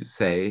view, as you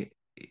say,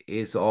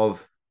 is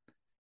of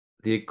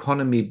the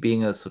economy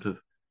being a sort of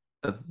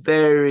a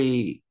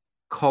very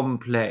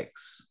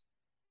complex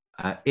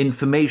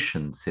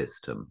information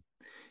system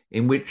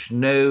in which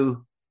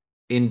no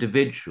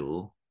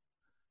individual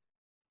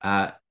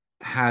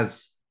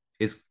is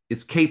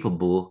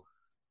capable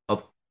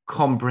of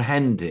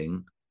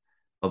comprehending,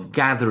 of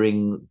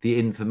gathering the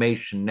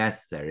information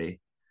necessary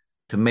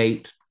to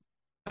make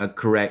a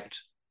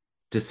correct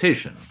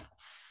decision.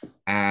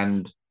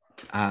 And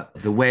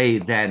the way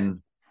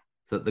then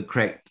that the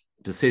correct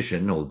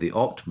decision, or the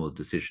optimal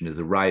decision, is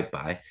arrived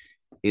by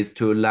is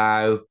to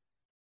allow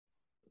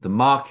the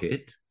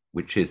market,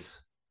 which is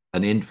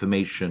an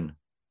information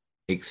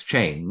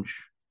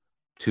exchange,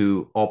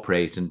 to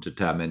operate and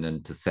determine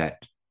and to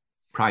set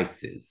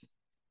prices.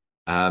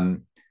 Now,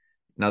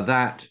 now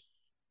that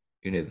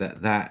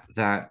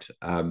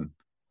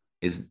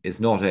is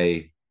not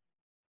an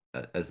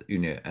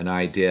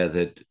idea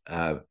that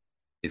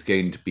is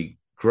going to be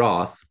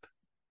grasped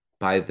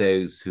by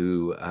those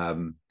who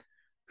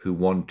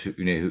want to,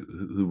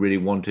 who really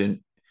want to,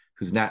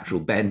 whose natural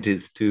bent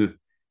is to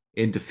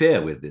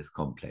interfere with this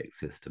complex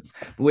system.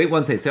 But wait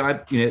one second. So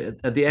at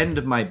the end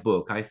of my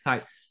book, I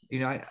cite,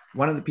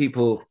 one of the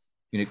people,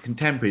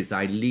 contemporaries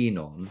I lean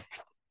on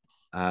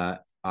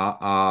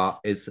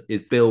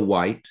is Bill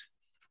White,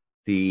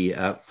 the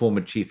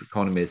former chief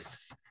economist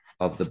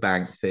of the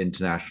Bank for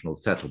International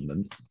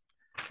Settlements.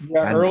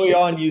 Yeah, and early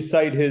on, you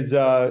cite his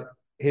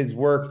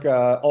work,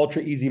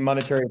 Ultra Easy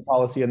Monetary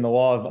Policy and the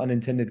Law of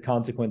Unintended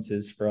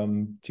Consequences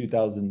from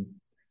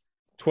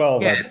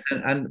 2012. Yes,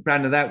 and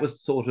Brandon, that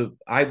was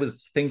I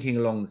was thinking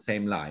along the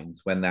same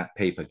lines when that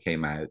paper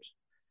came out.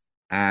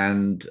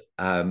 And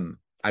I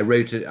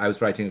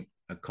was writing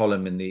a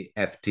column in the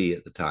FT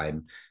at the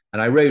time,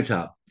 and I wrote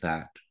up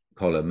that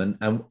column.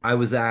 And I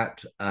was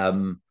at,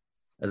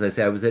 as I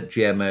say, I was at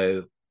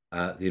GMO,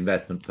 the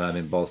investment firm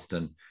in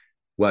Boston,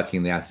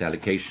 working the asset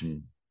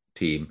allocation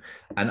team.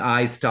 And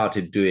I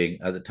started doing,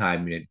 at the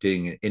time,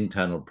 doing an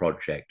internal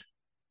project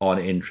on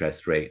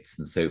interest rates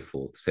and so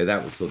forth. So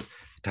that was sort of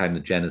the time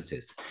of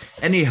genesis.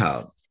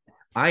 Anyhow,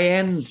 I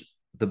end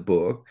the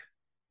book,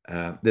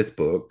 this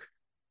book,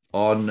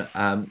 on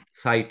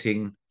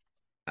citing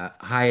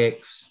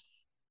Hayek's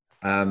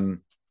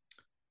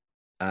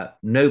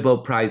Nobel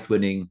Prize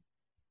winning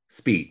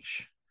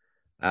speech,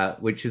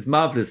 which is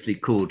marvelously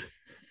called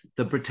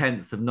The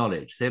Pretense of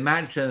Knowledge. So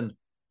imagine,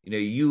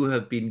 you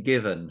have been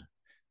given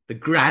the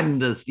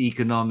grandest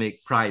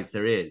economic prize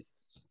there is,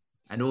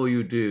 and all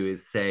you do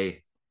is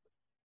say,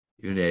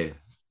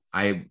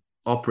 I'm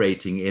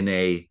operating in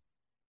a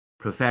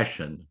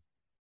profession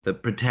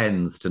that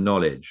pretends to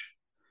knowledge.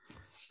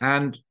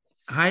 And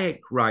Hayek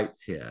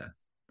writes here,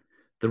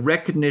 the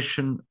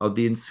recognition of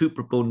the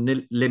insuperable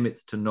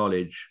limits to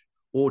knowledge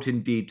ought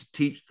indeed to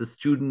teach the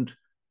student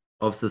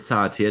of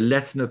society a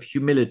lesson of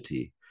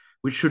humility,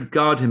 which should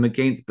guard him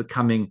against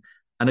becoming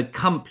an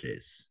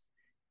accomplice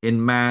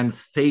in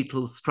man's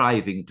fatal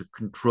striving to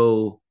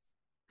control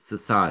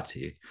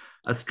society,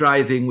 a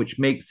striving which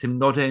makes him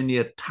not only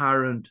a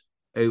tyrant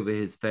over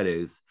his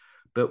fellows,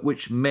 but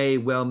which may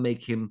well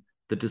make him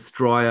the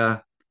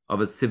destroyer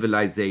of a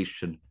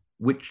civilization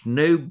which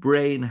no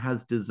brain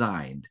has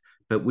designed,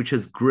 but which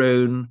has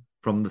grown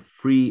from the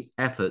free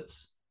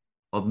efforts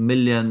of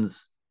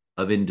millions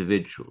of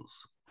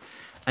individuals.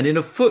 And in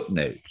a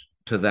footnote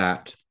to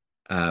that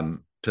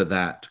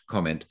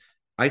comment,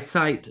 I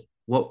cite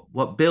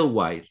what Bill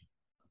White,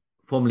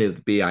 formerly of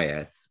the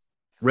BIS,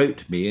 wrote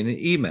to me in an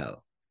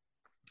email.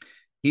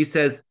 He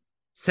says,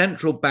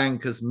 central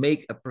bankers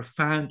make a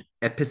profound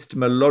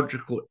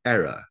epistemological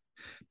error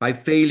by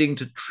failing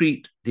to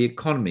treat the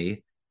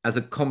economy as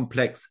a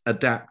complex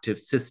adaptive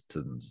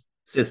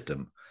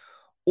system.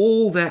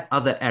 All their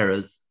other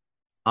errors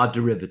are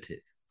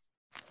derivative.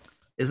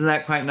 Isn't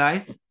that quite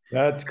nice?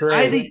 That's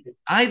great.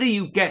 Either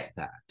you get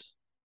that,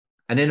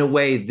 and in a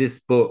way, this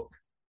book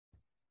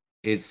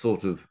is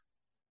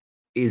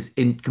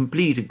in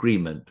complete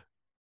agreement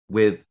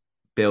with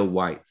Bill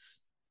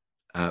White's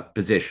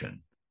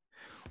position,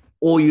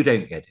 or you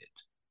don't get it.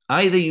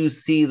 Either you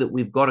see that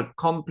we've got a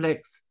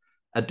complex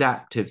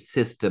adaptive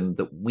system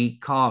that we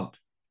can't,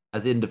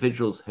 as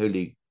individuals,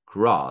 wholly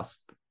grasp,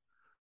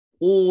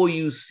 or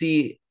you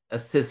see a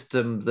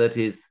system that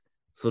is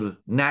sort of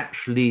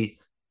naturally,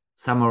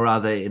 some or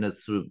other, in a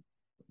sort of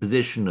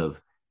position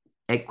of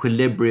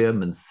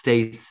equilibrium and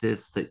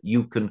stasis, that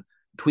you can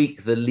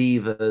tweak the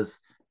levers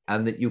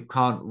and that you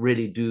can't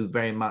really do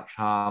very much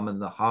harm,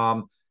 and the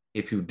harm,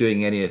 if you're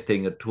doing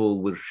anything at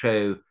all, will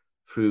show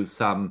through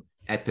some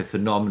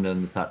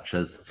epiphenomenon such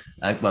as,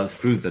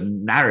 through the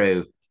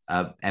narrow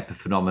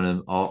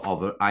epiphenomenon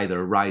of either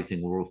a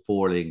rising or a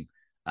falling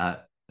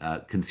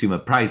consumer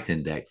price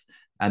index,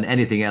 and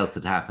anything else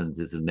that happens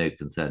is of no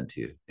concern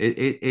to you.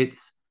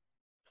 It's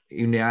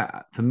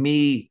for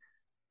me,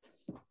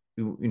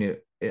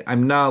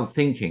 I'm now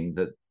thinking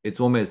that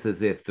it's almost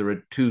as if there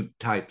are two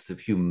types of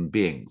human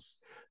beings: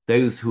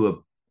 those who are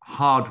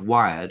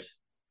hardwired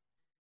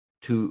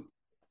to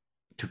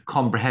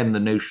comprehend the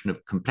notion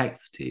of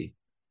complexity,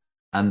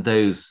 and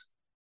those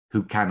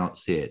who cannot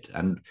see it.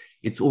 And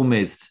it's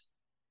almost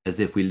as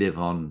if we live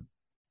on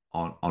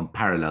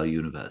parallel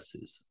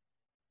universes.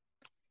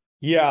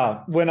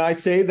 Yeah, when I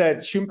say that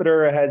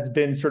Schumpeter has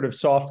been sort of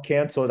soft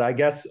canceled, I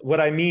guess what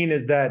I mean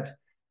is that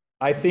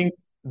I think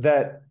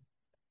that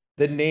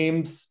the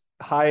names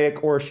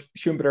Hayek or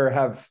Schumpeter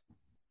have,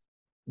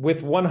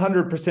 with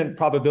 100%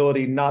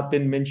 probability, not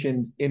been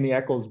mentioned in the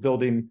Eccles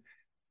building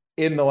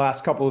in the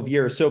last couple of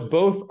years. So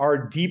both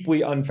are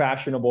deeply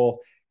unfashionable.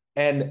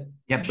 And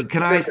yeah, but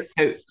can I?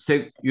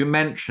 So you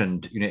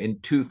mentioned, in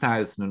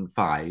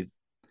 2005,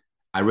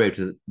 I wrote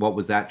what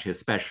was actually a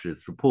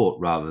specialist report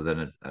rather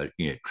than a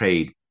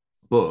trade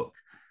book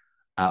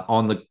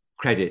on the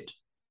credit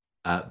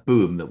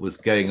boom that was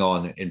going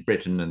on in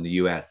Britain and the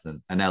US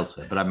and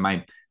elsewhere. But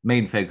my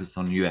main focus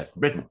on the US and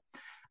Britain.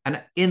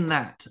 And in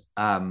that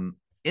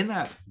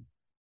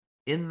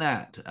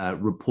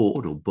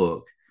report or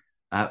book,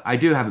 I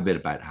do have a bit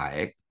about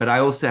Hayek, but I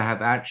also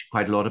have actually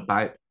quite a lot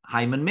about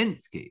Hyman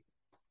Minsky.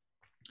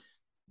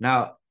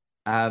 Now,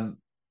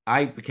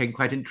 I became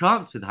quite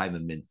entranced with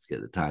Hyman Minsky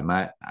at the time,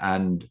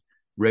 and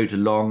wrote a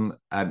long,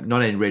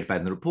 not only wrote about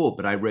in the report,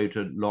 but I wrote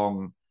a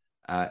long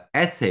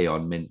essay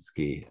on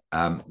Minsky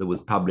that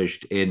was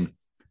published in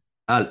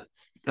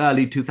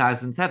early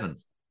 2007,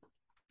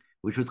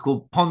 which was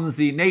called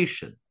Ponzi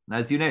Nation. And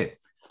as you know,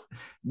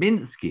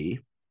 Minsky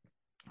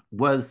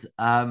was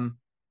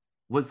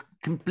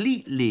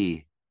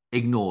completely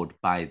ignored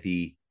by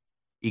the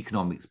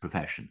economics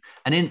profession.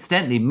 And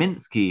incidentally,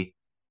 Minsky,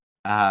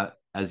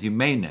 as you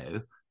may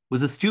know,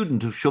 was a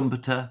student of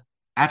Schumpeter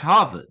at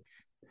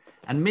Harvard's.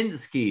 And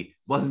Minsky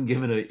wasn't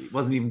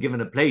even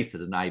given a place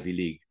at an Ivy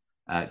League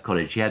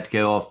college. He had to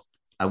go off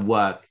and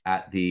work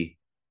at the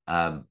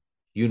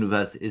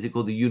university. Is it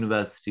called the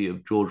University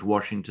of George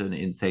Washington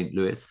in St.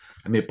 Louis?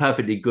 I mean, a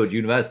perfectly good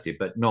university,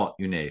 but not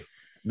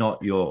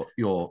not your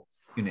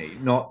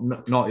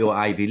not your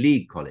Ivy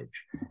League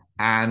college.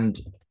 And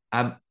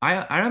I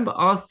remember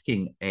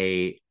asking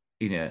an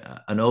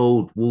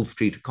old Wall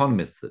Street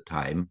economist at the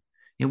time,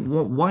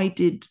 why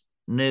did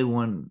no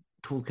one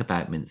talk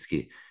about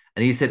Minsky?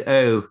 And he said,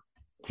 oh,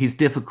 he's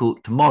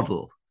difficult to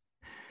model.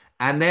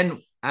 And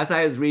then as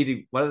I was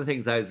reading, one of the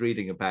things I was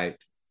reading about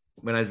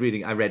when I was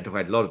reading, I read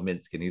quite a lot of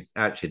Minsky, and he's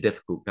actually a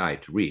difficult guy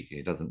to read.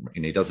 He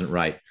doesn't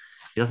write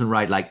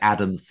like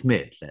Adam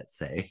Smith, let's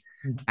say.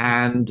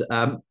 And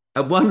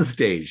at one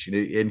stage,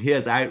 and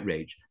here's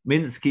outrage,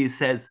 Minsky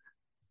says,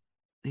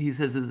 there's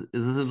a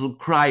little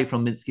cry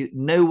from Minsky,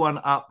 no one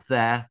up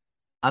there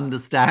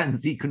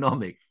understands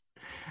economics.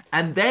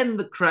 And then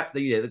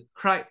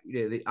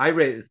I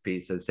wrote this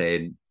piece, I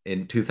say,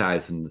 in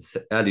 2000,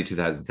 early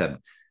 2007.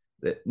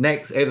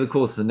 Over the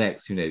course of the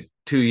next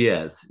 2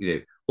 years,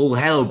 all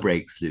hell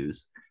breaks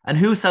loose. And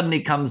who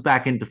suddenly comes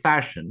back into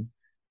fashion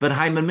but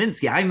Hyman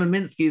Minsky? Hyman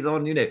Minsky is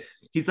on,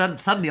 he's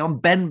suddenly on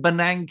Ben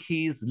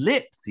Bernanke's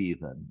lips,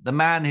 even. The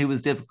man who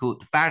was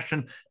difficult to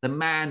fashion, the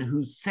man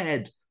who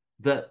said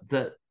that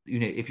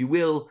if you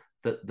will,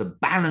 that the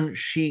balance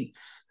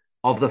sheets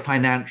of the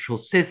financial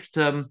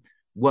system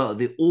were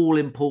the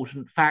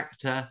all-important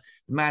factor,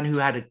 the man who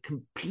had a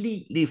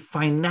completely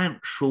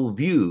financial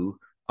view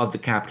of the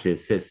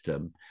capitalist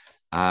system,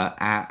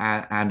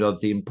 and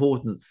of the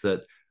importance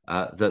that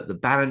the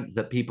balance,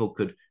 that people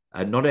could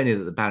not only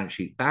that the balance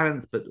sheet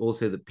balance, but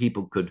also that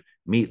people could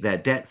meet their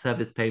debt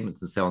service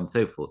payments and so on and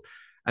so forth.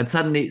 And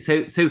suddenly,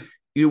 so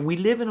we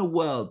live in a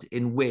world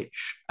in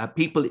which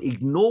people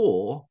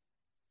ignore,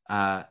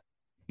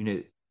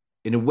 in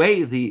a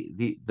way,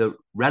 the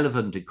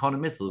relevant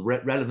economists or the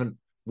relevant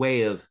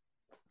way of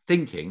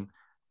thinking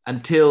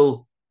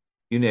until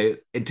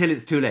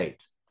it's too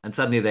late, and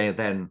suddenly they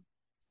then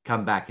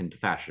come back into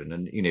fashion.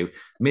 And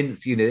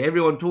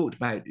everyone talked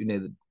about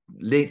the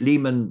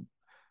Lehman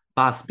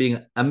bust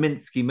being a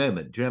Minsky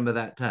moment. Do you remember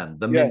that term?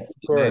 The Yes,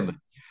 Minsky moment.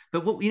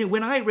 But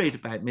when I wrote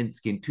about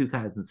Minsky in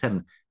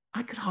 2007,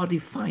 I could hardly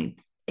find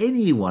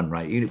anyone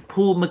right.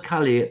 Paul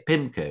McCulley at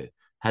PIMCO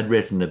had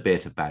written a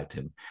bit about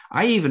him.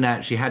 I even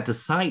actually had to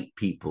cite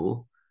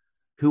people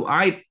who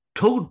I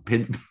told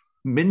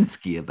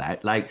Minsky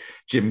about, like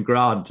Jim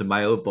Grant and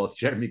my old boss,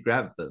 Jeremy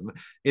Grantham,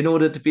 in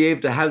order to be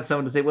able to have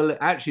someone to say, well,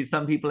 actually,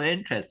 some people are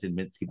interested in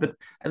Minsky. But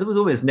there was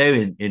almost no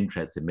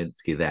interest in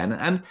Minsky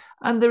then.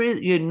 And there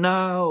is,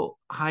 now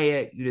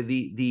Hayek,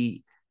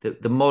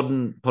 the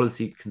modern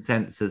policy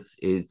consensus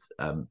is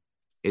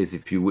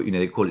if you,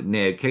 they call it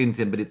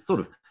neo-Keynesian, but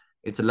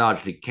it's a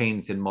largely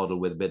Keynesian model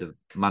with a bit of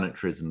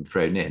monetarism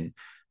thrown in.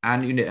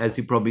 And, as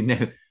you probably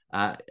know,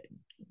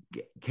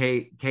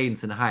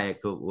 Keynes and Hayek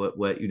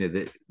were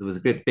there was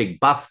a great big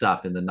bust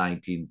up in the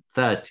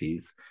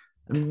 1930s,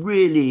 and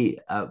really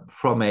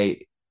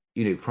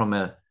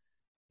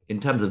in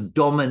terms of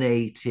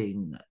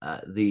dominating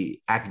the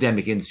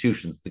academic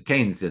institutions, the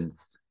Keynesians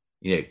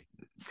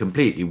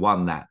completely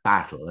won that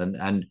battle,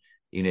 and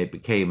it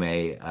became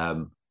a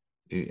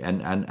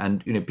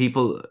and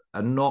people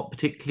are not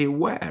particularly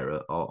aware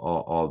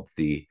of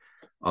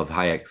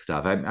Hayek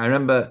stuff. I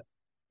remember.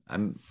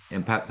 And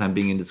perhaps I'm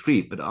being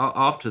indiscreet, but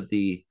after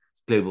the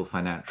global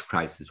financial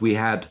crisis, we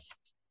had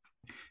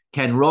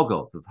Ken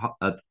Rogoff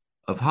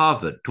of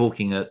Harvard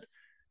talking at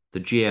the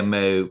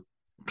GMO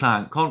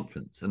client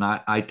conference, and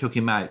I took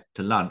him out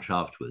to lunch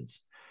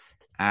afterwards,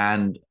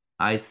 and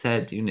I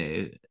said,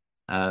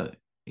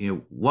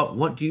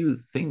 what do you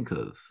think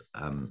of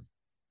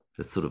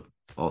this sort of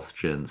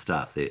Austrian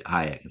stuff, the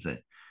Hayek? He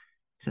said,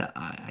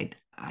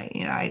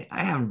 I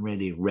haven't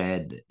really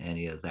read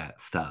any of that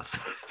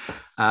stuff.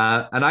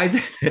 And I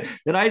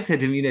said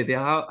to him, the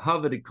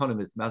Harvard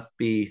economists must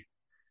be,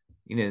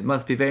 it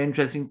must be a very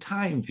interesting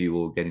time for you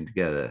all getting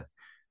together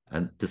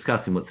and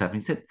discussing what's happening.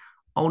 He said,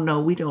 oh,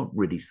 no, we don't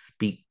really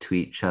speak to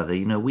each other.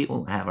 We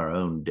all have our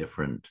own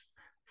different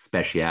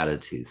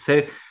specialities.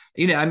 So,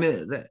 I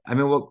mean,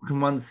 what can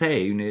one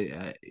say?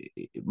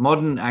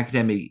 Modern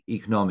academic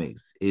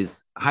economics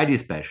is highly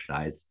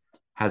specialized,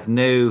 has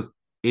no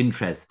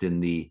interest in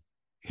the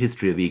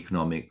history of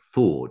economic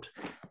thought,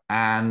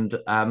 and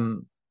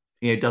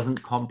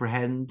doesn't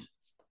comprehend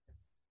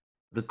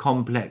the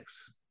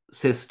complex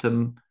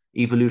system,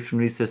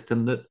 evolutionary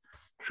system that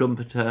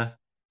Schumpeter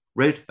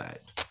wrote about.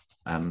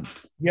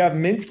 Yeah,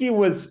 Minsky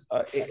was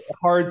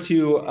hard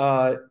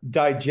to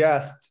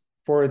digest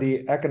for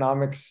the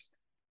economics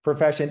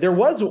profession. There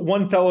was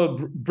one fellow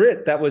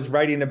Brit that was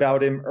writing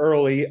about him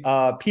early,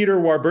 Peter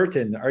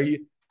Warburton. Are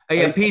you? Oh,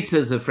 yeah,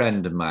 Peter's a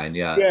friend of mine.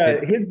 Yeah,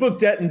 Yeah, his book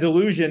Debt and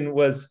Delusion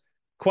was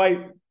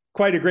quite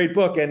a great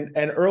book, and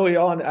early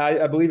on,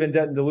 I believe in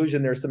Debt and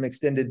Delusion, there's some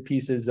extended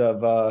pieces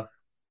of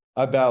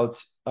about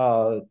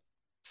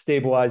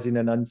stabilizing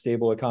an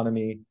unstable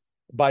economy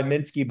by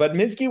Minsky. But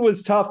Minsky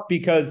was tough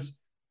because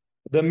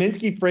the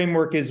Minsky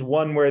framework is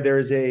one where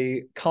there's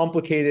a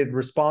complicated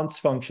response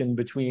function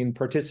between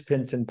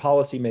participants and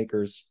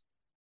policymakers,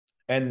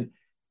 and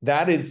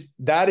that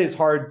is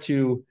hard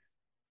to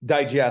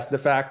digest. The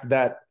fact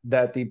that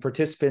the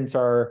participants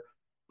are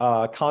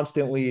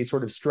constantly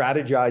sort of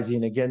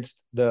strategizing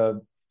against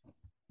the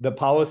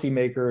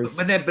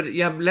policymakers. But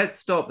yeah, let's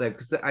stop there,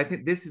 because I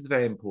think this is a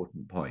very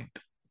important point.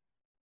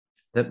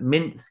 That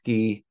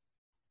Minsky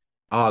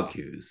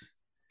argues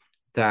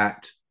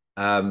that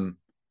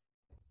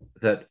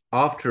that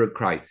after a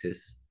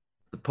crisis,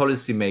 the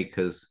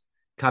policymakers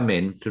come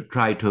in to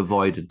try to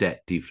avoid a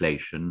debt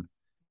deflation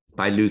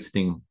by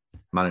loosening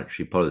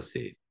monetary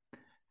policy.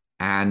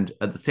 And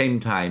at the same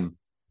time,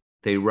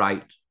 they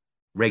write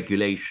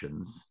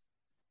regulations,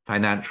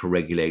 financial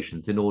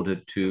regulations, in order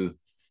to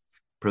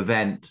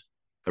prevent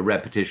a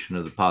repetition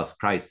of the past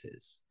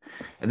crisis.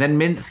 And then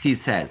Minsky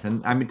says,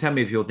 and I mean, tell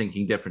me if you're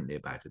thinking differently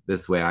about it,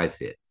 this way I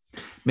see it.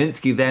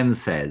 Minsky then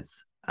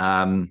says,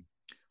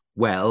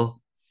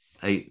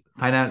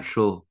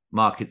 financial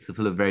markets are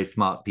full of very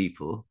smart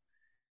people,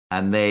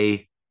 and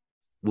they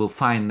will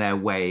find their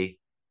way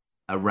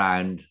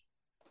around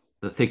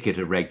the thicket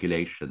of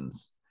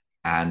regulations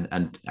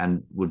and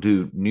will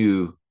do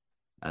new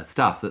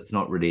stuff that's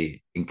not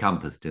really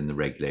encompassed in the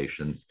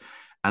regulations,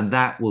 and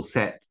that will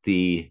set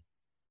the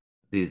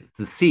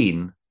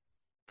scene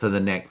for the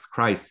next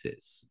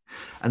crisis.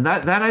 And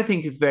that I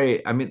think is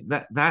very, I mean,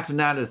 that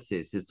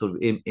analysis is sort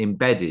of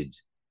embedded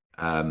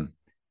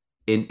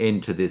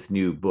into this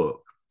new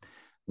book.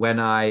 When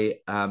I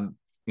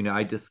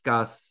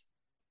discuss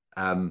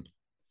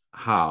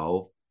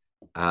how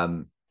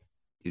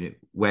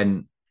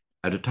when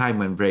at a time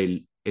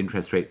when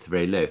interest rates are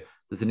very low,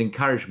 there's an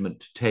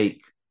encouragement to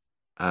take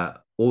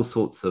all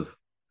sorts of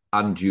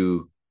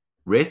undue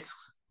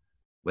risks,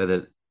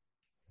 whether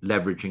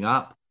leveraging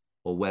up,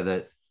 or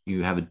whether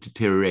you have a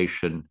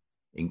deterioration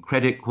in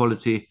credit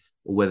quality,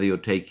 or whether you're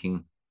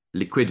taking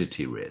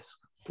liquidity risk,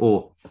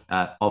 or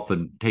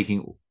often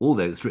taking all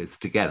those risks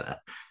together,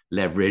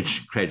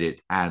 leverage,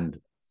 credit, and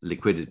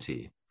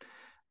liquidity.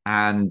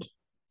 And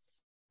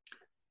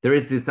there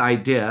is this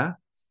idea,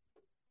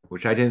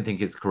 which I don't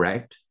think is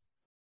correct,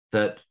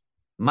 that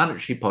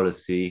monetary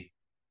policy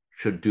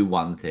should do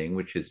one thing,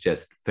 which is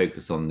just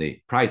focus on the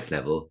price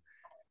level,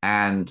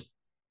 and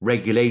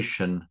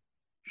regulation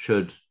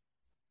should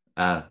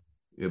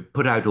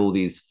put out all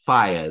these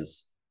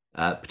fires,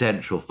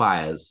 potential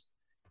fires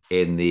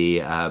in the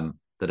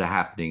that are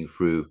happening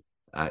through,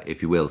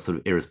 if you will, sort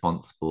of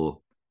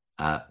irresponsible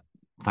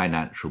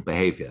financial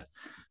behavior.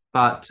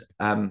 But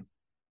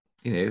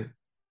there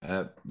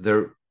are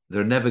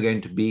never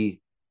going to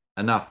be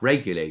enough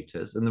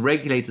regulators, and the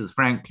regulators,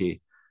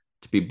 frankly,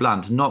 to be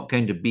blunt, are not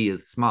going to be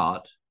as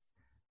smart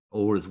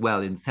or as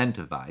well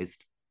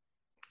incentivized.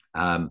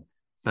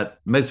 But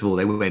most of all,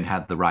 they won't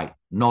have the right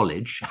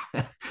knowledge.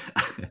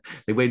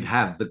 They won't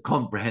have the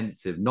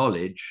comprehensive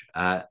knowledge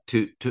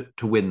to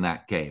win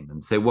that game.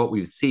 And so what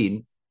we've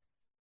seen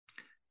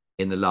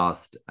in the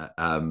last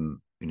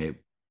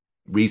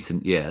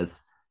recent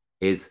years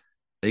is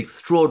an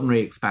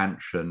extraordinary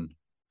expansion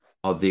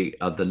of the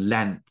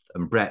length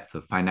and breadth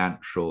of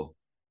financial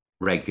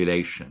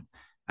regulation,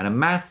 and a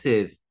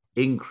massive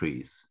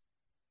increase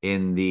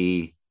in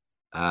the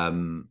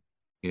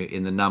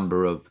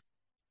number of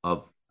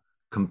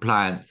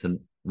compliance and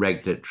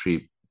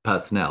regulatory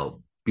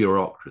personnel,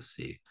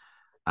 bureaucracy,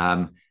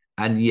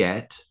 and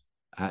yet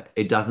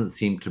it doesn't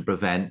seem to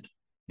prevent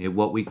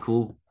what we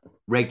call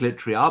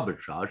regulatory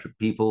arbitrage, of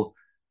people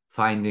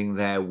finding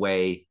their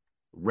way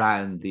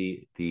around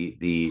the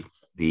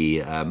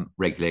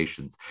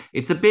regulations.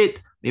 It's a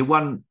bit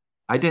one.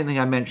 I don't think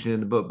I mentioned it in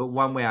the book, but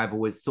one way I've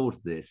always thought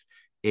of this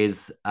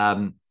is,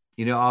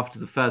 after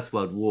the First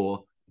World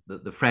War,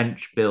 the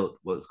French built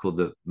what's called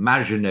the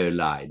Maginot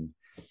Line,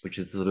 which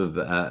is sort of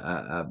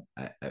a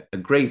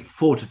great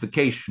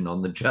fortification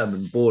on the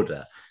German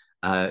border,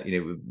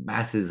 with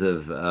masses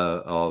of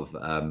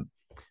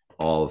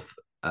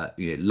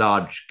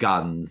large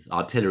guns,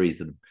 artillery,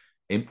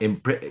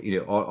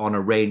 on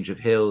a range of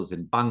hills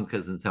and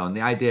bunkers and so on.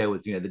 The idea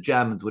was, the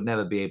Germans would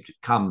never be able to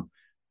come,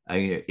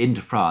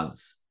 into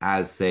France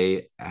as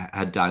they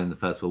had done in the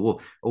First World War.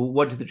 Well,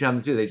 what did the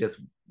Germans do? They just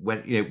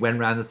went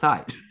around the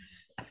side.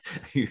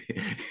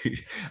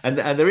 and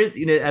there is,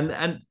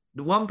 and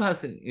the one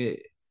person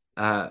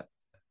on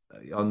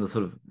the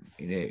sort of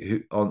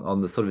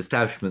on the sort of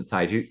establishment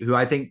side who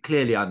I think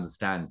clearly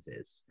understands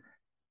this.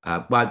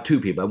 Well,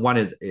 two people. One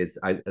is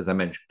as I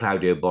mentioned,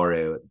 Claudio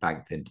Borro at the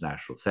Bank for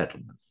International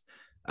Settlements,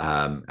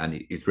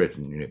 and he's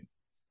written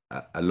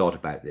a lot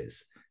about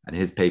this, and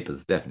his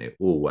papers are definitely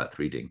all worth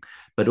reading.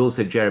 But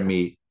also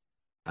Jeremy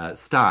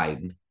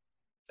Stein,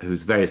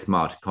 who's a very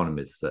smart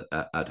economist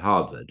at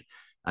Harvard,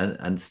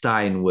 and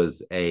Stein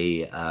was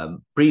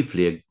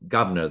briefly a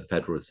governor of the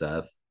Federal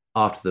Reserve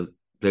after the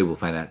global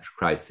financial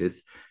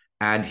crisis,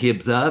 and he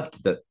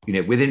observed that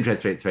with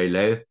interest rates very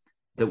low,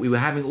 that we were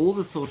having all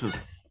the sort of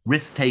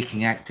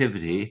risk-taking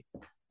activity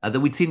that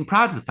we'd seen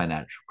prior to the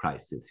financial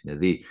crisis.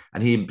 And he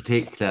in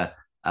particular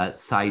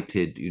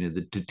cited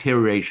the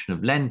deterioration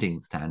of lending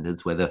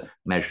standards, whether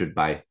measured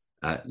by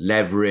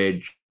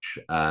leverage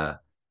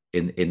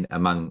in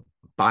among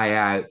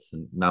buyouts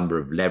and number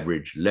of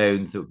leveraged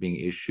loans that were being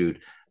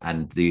issued,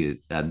 and the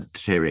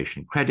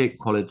deterioration in credit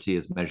quality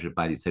as measured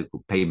by the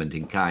so-called payment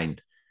in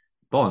kind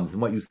bonds.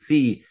 And what you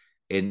see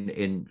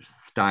in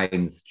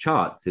Stein's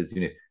charts is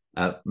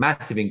a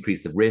massive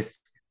increase of risk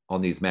on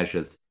these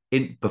measures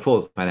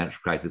before the financial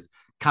crisis,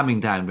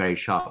 coming down very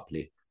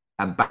sharply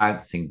and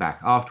bouncing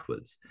back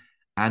afterwards.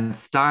 And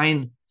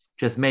Stein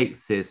just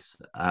makes this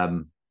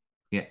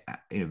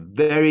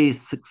very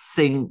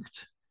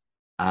succinct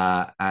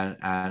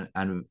and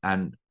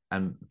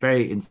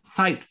very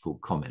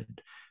insightful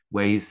comment,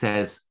 where he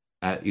says,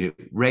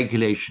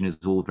 regulation is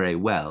all very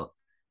well,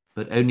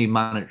 but only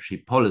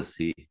monetary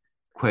policy,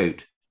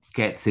 quote,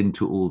 gets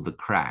into all the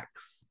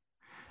cracks.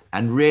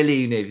 And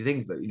really, if you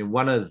think about,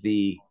 one of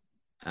the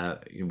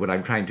what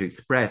I'm trying to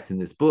express in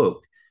this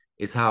book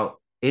is how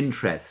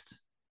interest,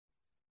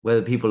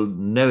 whether people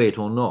know it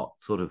or not,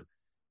 sort of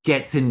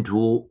gets into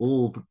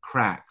all the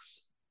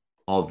cracks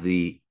of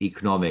the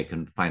economic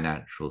and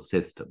financial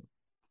system.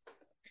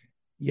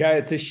 Yeah,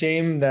 it's a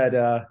shame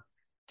that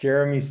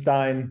Jeremy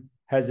Stein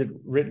hasn't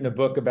written a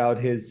book about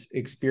his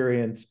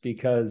experience,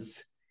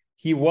 because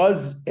he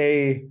was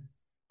a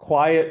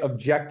quiet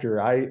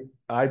objector.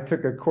 I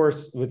took a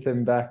course with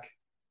him back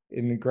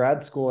in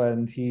grad school,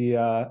 and he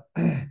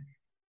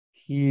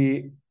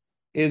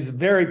is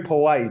very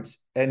polite,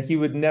 and he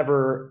would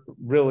never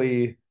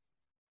really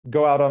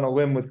go out on a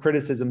limb with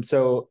criticism.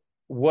 So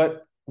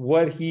what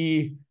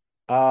he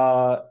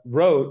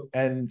wrote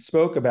and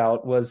spoke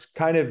about was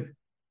kind of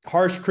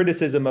harsh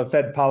criticism of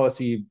Fed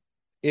policy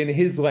in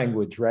his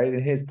language, right?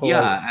 In his polite.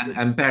 Yeah,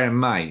 and bear in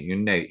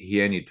mind,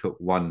 he only took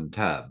one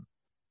term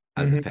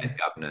as a Fed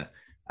governor,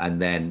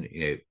 and then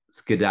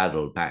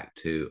skedaddled back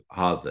to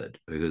Harvard,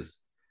 because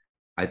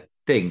I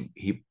think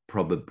he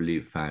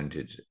probably found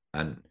it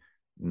and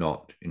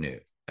not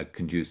a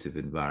conducive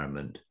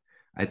environment.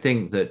 I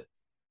think it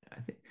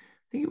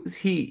was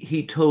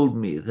he told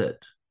me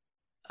that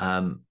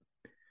I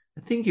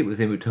think it was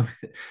him who told me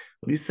that,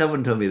 at least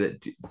someone told me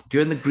that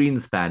during the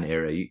Greenspan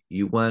era,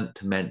 you weren't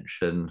to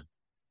mention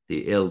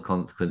the ill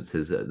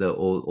consequences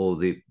or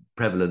the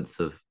prevalence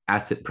of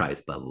asset price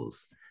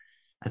bubbles.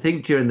 I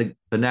think during the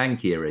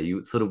Bernanke era,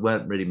 you sort of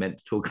weren't really meant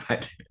to talk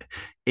about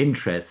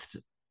interest.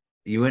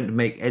 You weren't to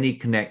make any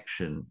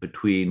connection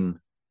between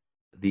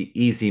the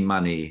easy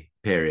money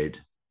period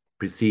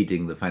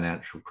preceding the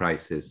financial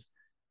crisis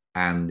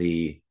and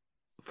the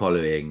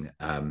following,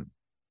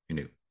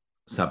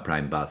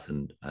 subprime bust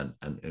and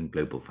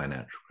global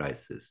financial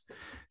crisis.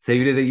 So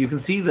you can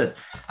see that.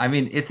 I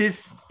mean, if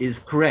this is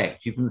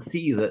correct, you can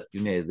see that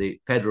the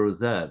Federal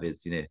Reserve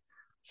is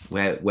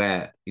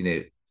where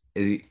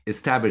the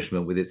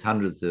establishment with its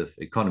hundreds of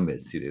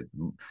economists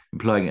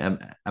employing. Am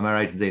I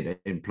right in saying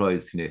it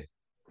employs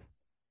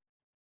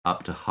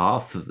up to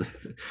half of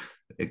the?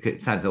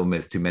 It sounds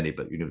almost too many,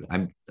 but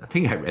I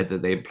think I read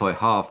that they employ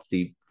half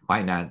the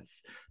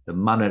finance, the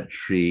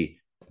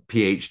monetary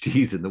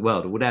PhDs in the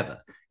world, or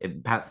whatever.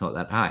 Perhaps not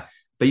that high,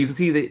 but you can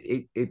see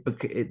that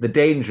the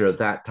danger of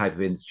that type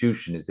of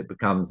institution is it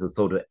becomes a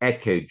sort of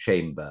echo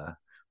chamber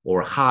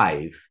or a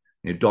hive,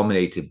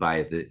 dominated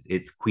by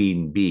its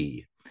queen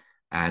bee,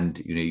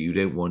 and you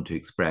don't want to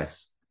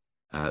express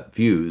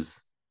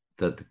views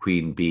that the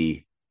queen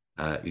bee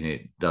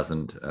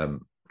doesn't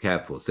care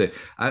for. So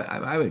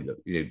I would look,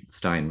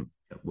 Stein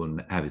will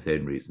have his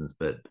own reasons,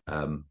 but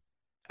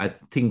I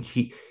think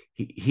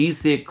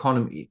he's the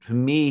economy. For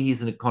me,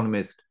 he's an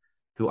economist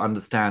who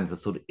understands the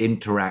sort of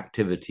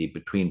interactivity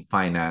between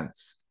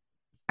finance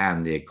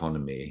and the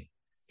economy.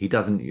 He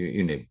doesn't,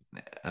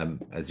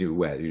 as you're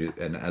aware,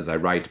 and as I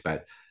write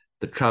about,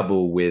 the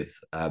trouble with,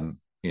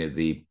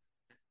 the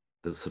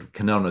sort of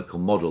canonical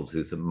models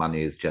is that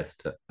money is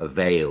just a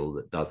veil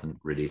that doesn't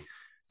really,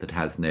 that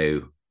has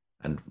no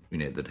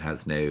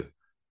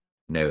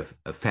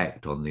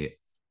effect on the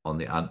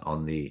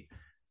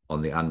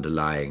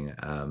underlying,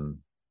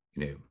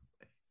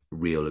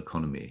 real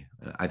economy.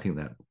 I think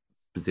that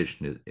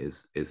position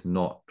is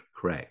not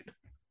correct.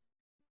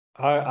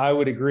 I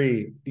would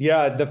agree.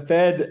 Yeah, the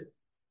Fed,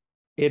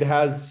 it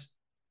has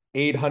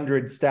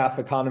 800 staff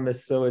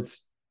economists, so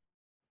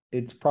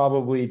it's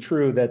probably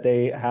true that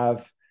they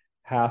have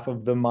half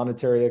of the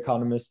monetary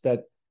economists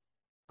that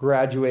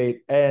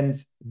graduate. And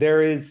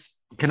there is.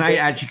 Can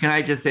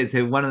I just say,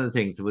 so one of the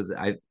things was,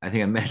 I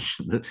think I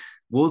mentioned that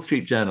Wall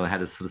Street Journal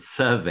had a sort of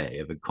survey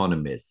of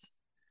economists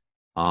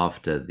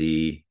after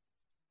the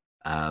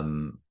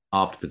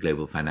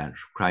global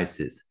financial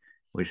crisis,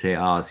 which they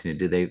asked,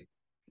 did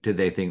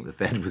they think the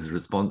Fed was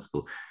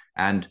responsible?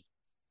 And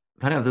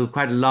there was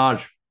quite a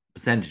large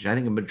percentage, I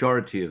think a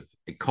majority of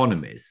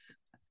economists,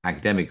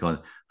 academic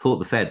economists, thought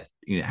the Fed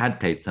had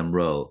played some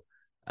role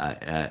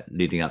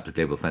leading up to the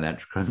global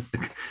financial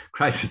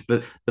crisis,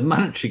 but the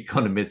monetary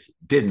economists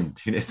didn't.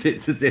 It's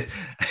as if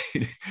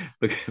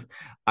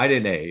I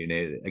don't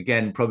know.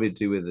 Again, probably to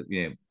do with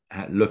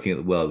looking at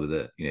the world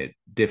with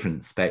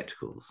different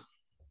spectacles.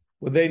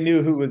 Well, they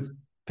knew who was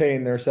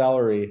paying their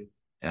salary.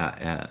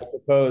 Yeah. I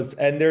suppose,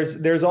 and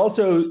there's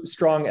also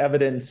strong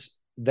evidence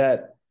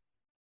that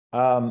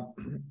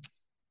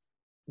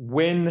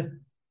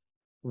when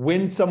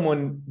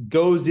someone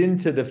goes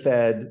into the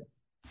Fed,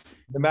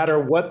 no matter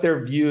what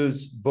their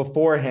views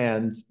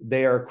beforehand,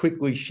 they are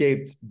quickly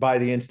shaped by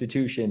the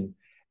institution.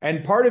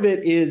 And part of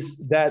it is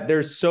that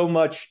there's so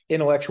much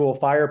intellectual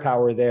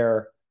firepower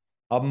there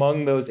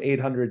among those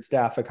 800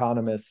 staff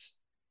economists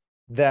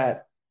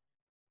that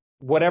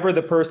whatever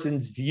the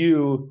person's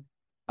view,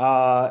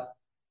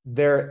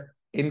 they're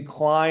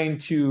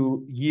inclined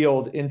to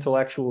yield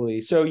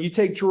intellectually. So you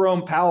take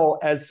Jerome Powell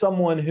as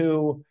someone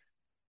who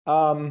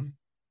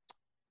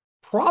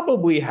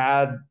probably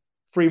had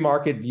free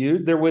market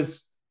views. There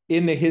was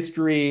in the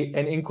history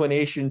an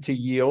inclination to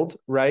yield,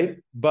 right?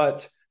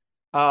 But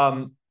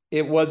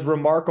it was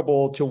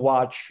remarkable to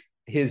watch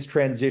his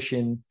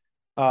transition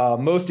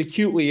most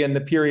acutely in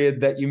the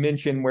period that you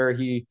mentioned where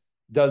he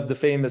does the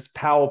famous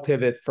Powell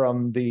pivot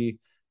from the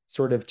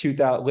sort of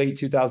late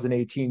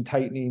 2018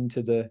 tightening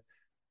to the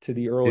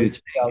early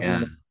 2000s.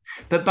 Yeah.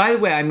 But by the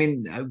way, I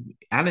mean,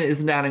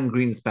 isn't Alan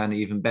Greenspan an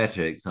even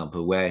better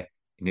example where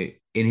in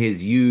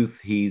his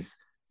youth he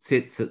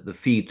sits at the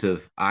feet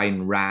of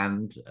Ayn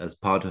Rand as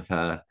part of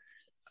her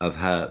I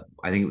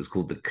think it was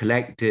called The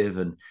Collective,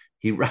 and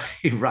he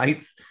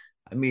writes,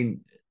 I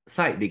mean,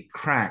 slightly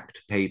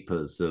cracked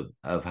papers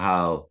of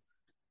how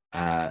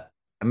I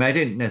mean, I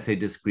don't necessarily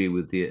disagree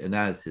with the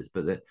analysis,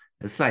 but the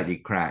slightly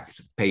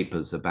cracked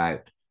papers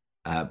about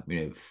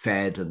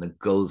Fed and the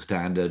gold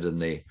standard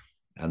and the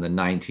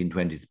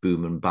 1920s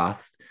boom and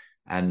bust,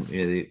 and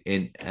the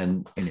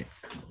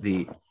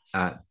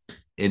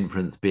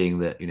inference being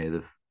that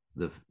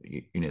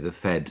the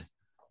Fed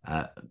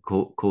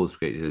caused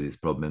greatly these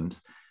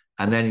problems,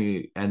 and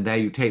then there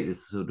you take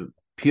this sort of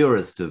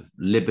purist of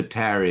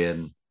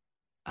libertarian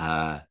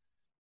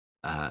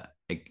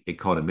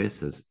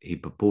economist, as he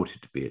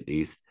purported to be at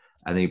least,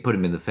 and then you put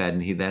him in the Fed,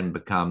 and he then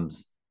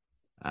becomes,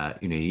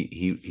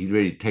 he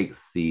really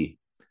takes the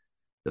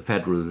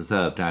Federal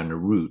Reserve down a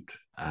route.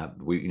 As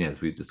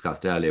we've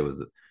discussed earlier with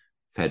the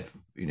Fed,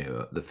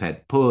 the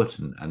Fed put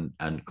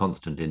and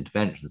constant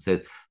intervention. So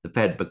the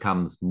Fed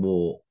becomes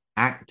more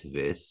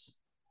activist,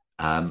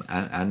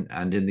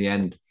 and in the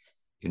end,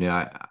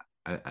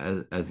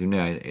 as you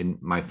know, in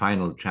my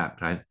final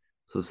chapter, I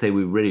sort of say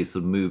we really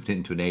sort of moved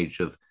into an age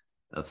of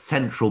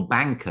central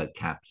banker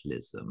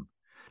capitalism.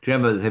 Do you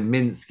remember that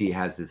Minsky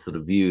has this sort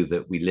of view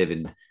that we live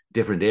in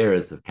different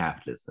eras of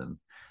capitalism,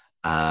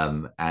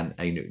 and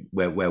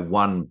where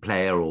one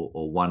player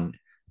or one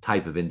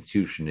type of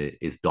institution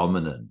is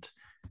dominant,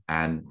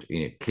 and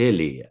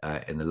clearly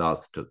in the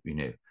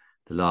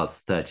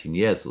last 13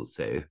 years or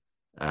so,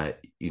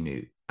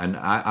 and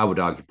I would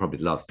argue probably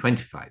the last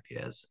 25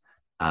 years,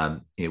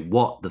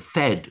 what the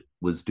Fed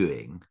was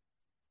doing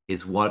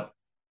is what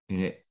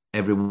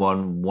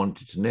everyone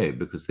wanted to know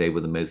because they were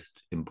the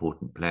most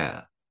important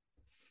player.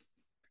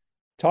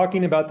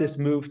 Talking about this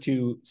move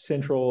to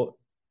central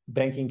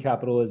banking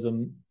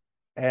capitalism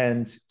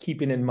and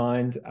keeping in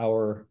mind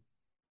our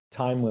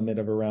time limit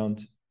of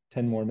around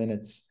 10 more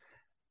minutes,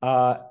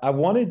 I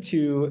wanted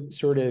to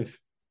sort of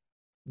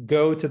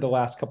go to the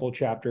last couple of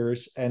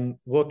chapters and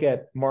look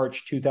at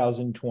March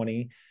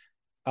 2020.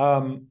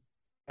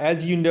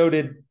 As you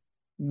noted,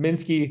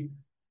 Minsky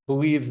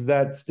believes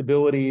that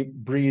stability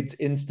breeds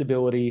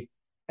instability,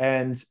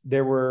 and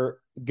there were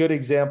good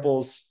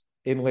examples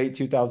in late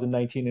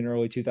 2019 and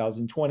early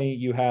 2020.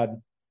 You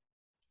had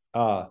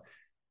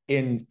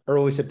in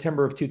early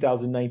September of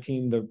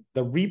 2019 the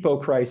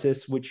repo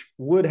crisis, which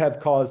would have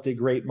caused a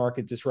great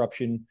market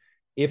disruption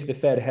if the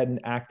Fed hadn't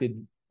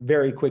acted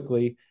very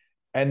quickly.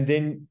 And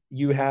then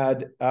you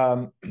had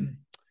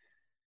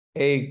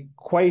a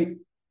quite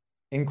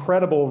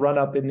incredible run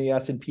up in the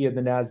S&P and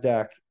the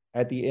NASDAQ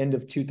at the end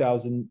of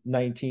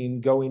 2019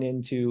 going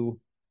into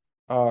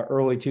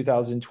early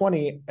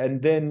 2020.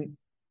 And then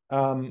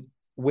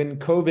when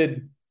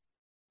COVID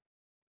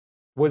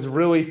was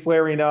really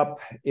flaring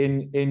up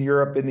in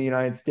Europe and the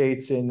United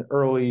States in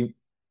early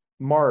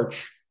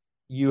March,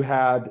 you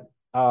had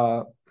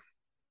a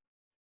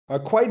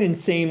quite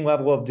insane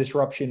level of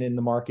disruption in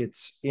the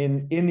markets,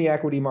 in the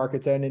equity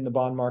markets and in the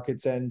bond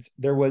markets. And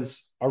there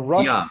was a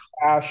rush of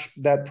cash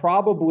that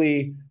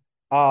probably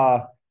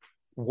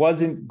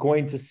wasn't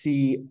going to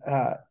see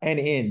an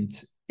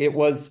end it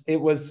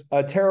was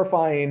a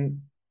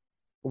terrifying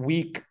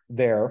week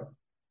there.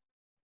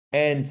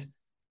 And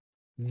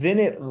then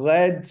it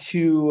led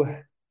to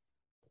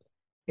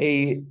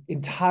a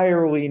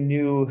entirely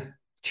new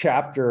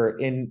chapter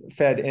in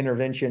Fed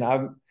intervention.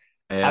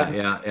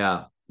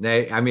 Yeah. No,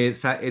 I mean,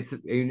 it's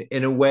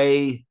in a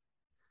way,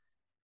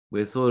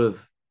 we're sort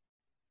of,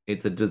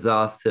 it's a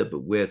disaster,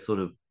 but we're sort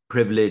of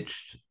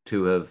privileged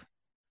to have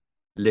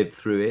lived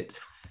through it.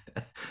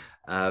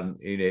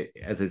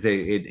 As I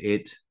say,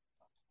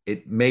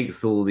 it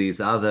makes all these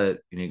other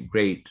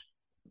great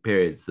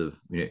periods of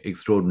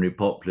extraordinary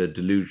popular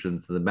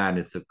delusions of the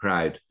madness of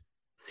crowd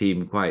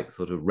seem quite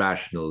sort of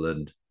rational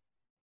and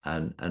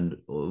of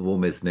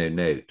almost no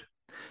note.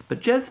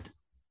 But just,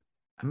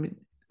 I mean,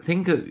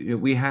 think of,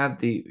 we had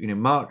the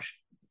March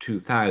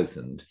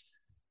 2000.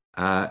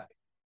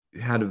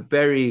 We had a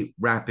very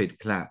rapid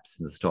collapse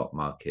in the stock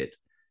market,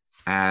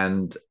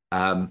 and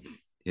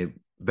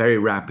very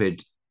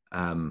rapid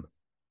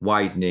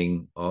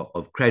widening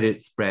of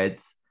credit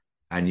spreads,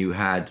 and you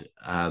had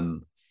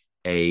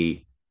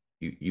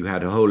you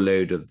had a whole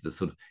load of the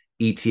sort of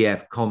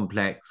ETF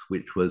complex,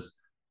 which was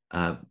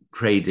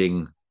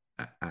trading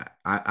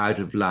out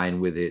of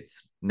line with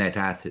its net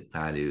asset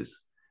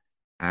values,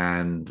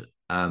 and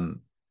I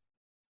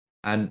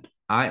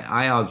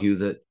argue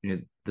that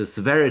the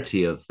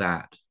severity of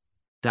that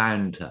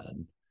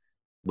downturn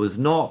was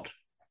not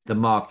the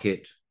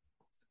market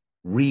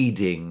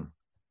reading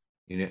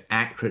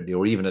accurately,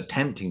 or even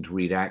attempting to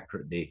read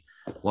accurately,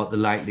 what the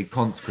likely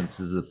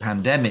consequences of the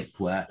pandemic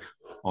were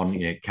on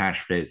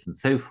cash flows and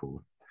so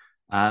forth,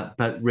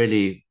 but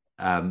really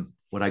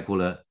what I call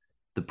the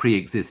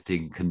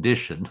pre-existing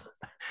condition,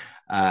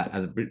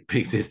 and the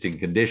pre-existing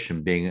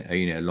condition being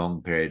a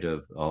long period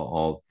of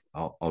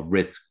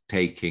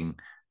risk-taking,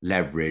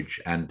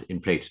 leverage, and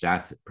inflated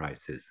asset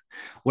prices.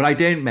 What I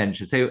don't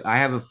mention, so I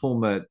have a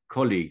former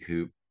colleague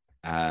who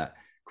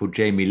called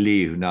Jamie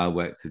Lee, who now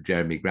works with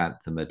Jeremy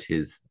Grantham at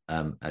his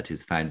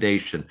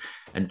foundation,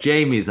 and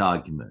Jamie's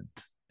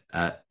argument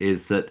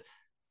is that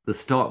the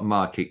stock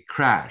market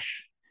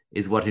crash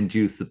is what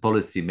induced the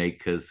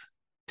policymakers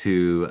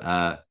to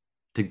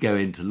go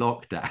into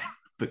lockdown,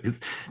 because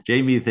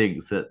Jamie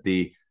thinks that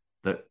the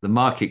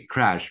market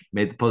crash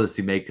made the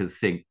policymakers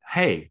think,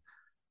 hey,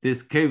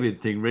 this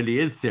COVID thing really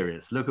is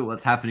serious. Look at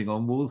what's happening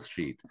on Wall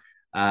Street.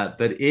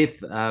 But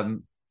if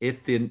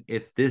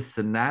this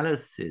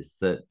analysis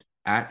that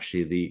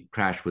actually the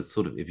crash was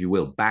sort of, if you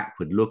will,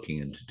 backward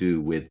looking and to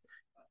do with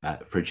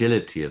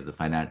fragility of the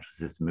financial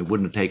system, it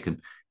wouldn't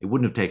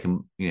have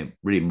taken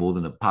really more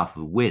than a puff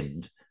of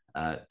wind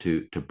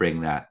to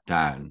bring that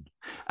down.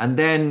 And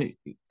then,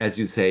 as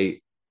you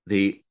say,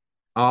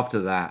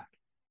 after that,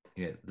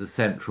 the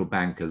central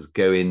bankers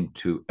go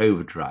into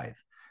overdrive.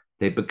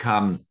 They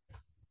become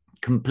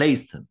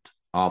complacent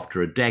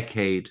after a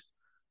decade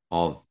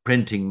of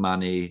printing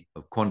money,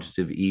 of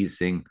quantitative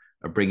easing,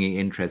 of bringing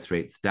interest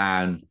rates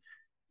down.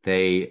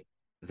 They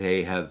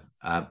have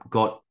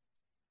got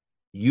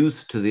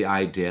used to the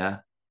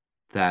idea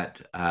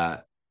that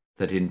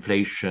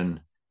inflation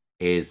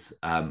is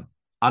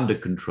under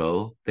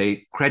control.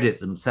 They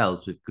credit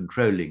themselves with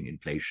controlling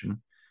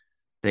inflation.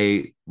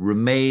 They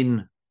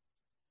remain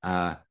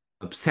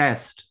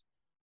obsessed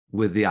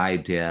with the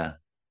idea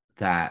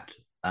that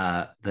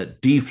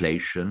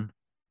deflation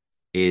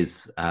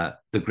is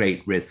the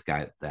great risk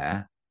out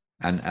there,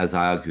 and as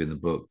I argue in the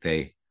book,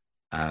 they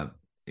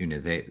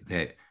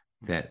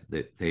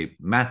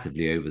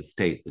massively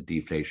overstate the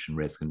deflation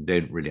risk and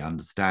don't really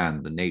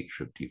understand the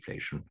nature of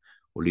deflation,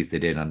 or at least they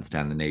don't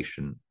understand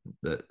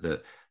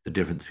the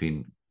difference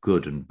between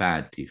good and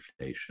bad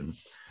deflation,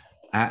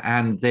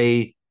 and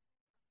they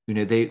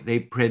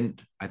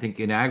print. I think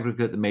in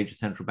aggregate, the major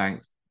central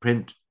banks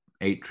print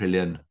 $8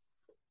 trillion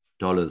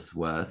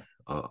worth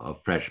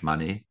of fresh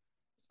money.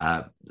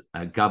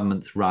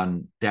 Governments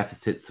run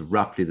deficits of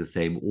roughly the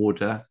same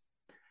order,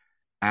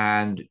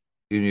 and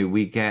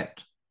we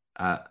get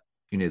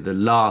the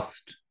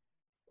last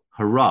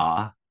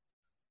hurrah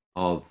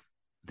of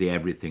the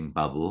everything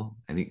bubble.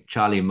 I think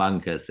Charlie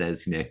Munger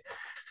says,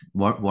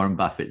 Warren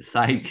Buffett's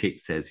sidekick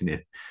says,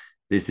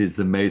 this is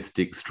the most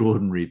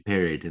extraordinary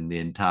period in the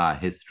entire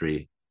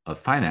history of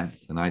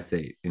finance. And I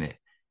say,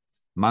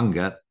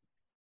 Munger,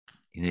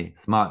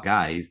 smart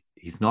guy,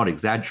 he's not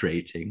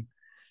exaggerating.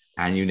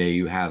 And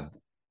you have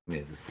the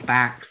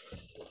SPACs,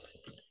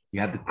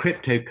 you have the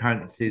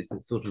cryptocurrencies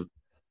that sort of,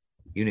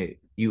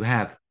 you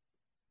have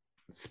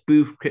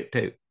spoof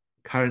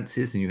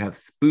cryptocurrencies, and you have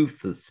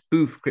spoof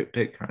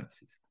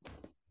cryptocurrencies.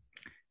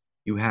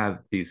 You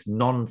have these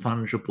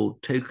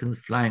non-fungible tokens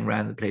flying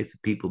around the place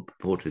of people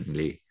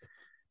purportedly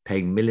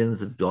paying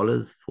millions of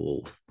dollars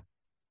for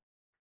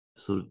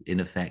sort of, in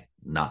effect,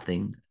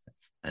 nothing,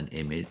 an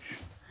image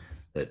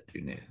that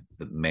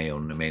that may or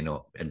may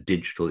not, a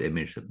digital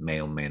image that may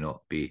or may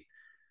not be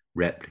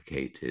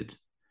replicated,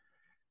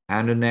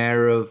 and an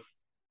air of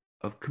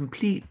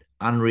complete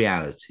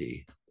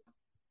unreality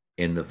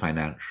in the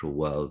financial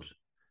world,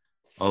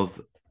 of,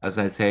 as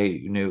I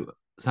say,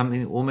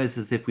 something almost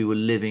as if we were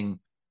living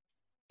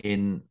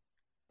in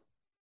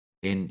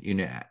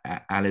in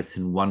Alice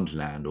in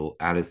Wonderland or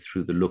Alice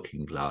Through the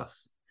Looking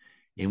Glass,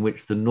 in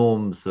which the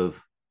norms of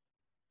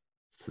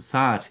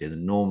society, the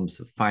norms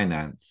of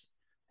finance,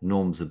 the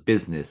norms of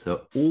business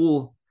are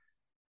all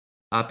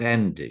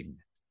upended.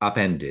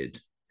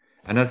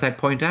 And as I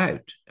point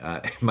out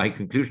in my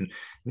conclusion,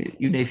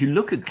 if you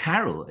look at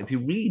Carroll, if you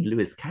read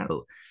Lewis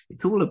Carroll,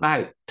 it's all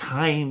about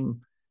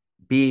time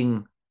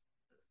being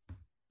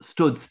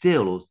stood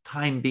still, or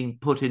time being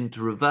put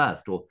into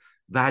reverse, or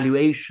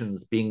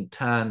valuations being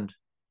turned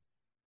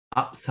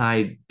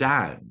upside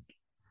down.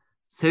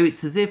 So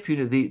it's as if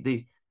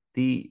the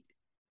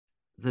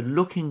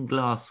looking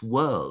glass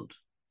world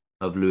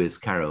of Lewis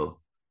Carroll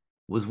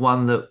was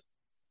one that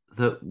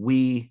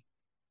we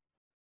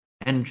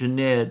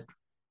engineered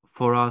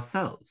for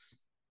ourselves.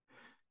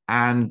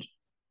 And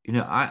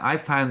I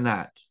found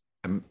that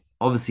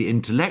obviously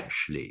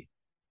intellectually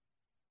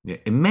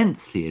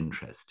immensely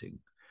interesting.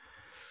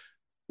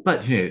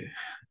 But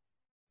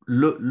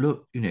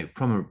look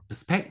from a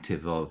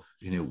perspective of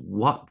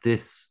what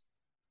this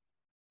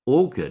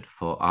augured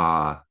for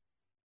our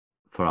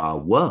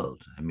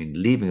world. I mean,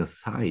 leaving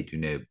aside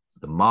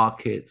the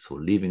markets,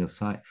 or leaving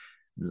aside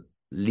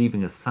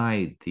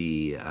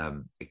the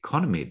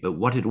economy, but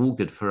what it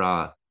augured for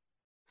our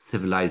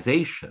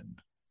civilization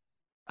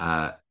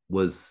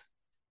was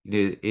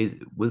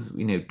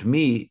to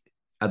me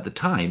at the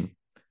time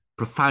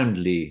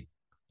profoundly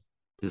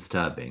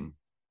disturbing.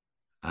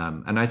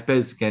 And I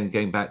suppose, again,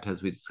 going back to,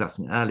 as we were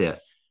discussing earlier,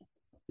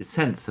 the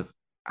sense of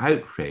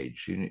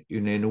outrage,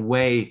 in a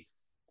way,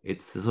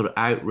 it's the sort of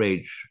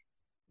outrage,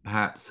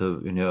 perhaps,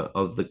 of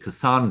of the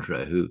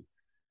Cassandra who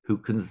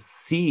can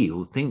see,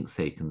 who thinks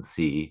they can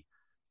see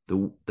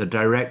the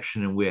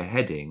direction in we're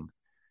heading,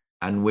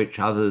 and which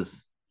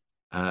others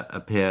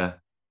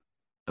appear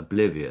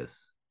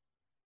oblivious.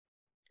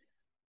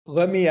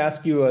 Let me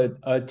ask you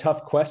a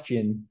tough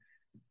question.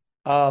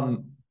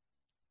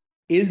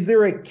 Is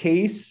there a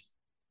case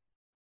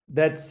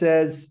that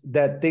says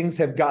that things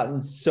have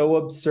gotten so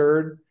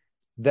absurd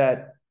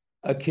that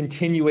a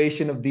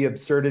continuation of the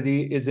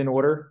absurdity is in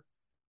order?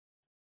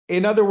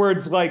 In other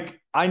words,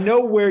 like, I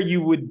know where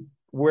you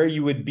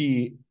would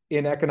be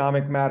in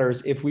economic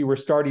matters if we were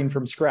starting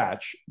from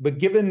scratch, but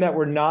given that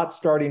we're not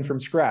starting from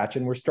scratch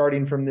and we're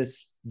starting from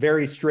this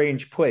very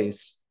strange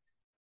place,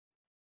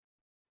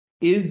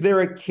 is there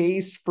a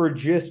case for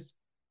just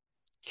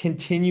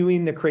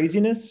continuing the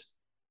craziness?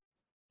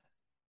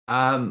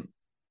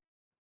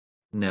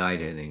 No, I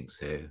don't think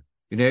so.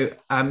 There's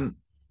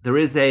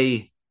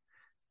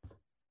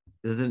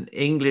an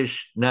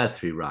English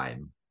nursery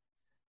rhyme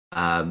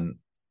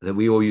that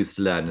we all used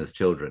to learn as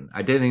children.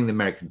 I don't think the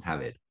Americans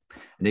have it.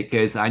 And it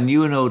goes, I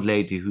knew an old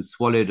lady who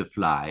swallowed a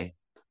fly.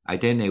 I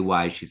don't know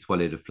why she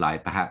swallowed a fly.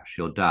 Perhaps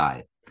she'll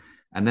die.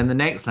 And then the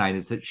next line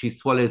is that she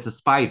swallows a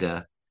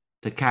spider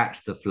to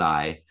catch the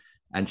fly.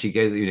 And she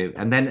goes,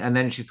 and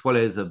then she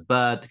swallows a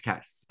bird to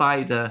catch the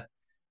spider.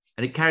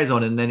 And it carries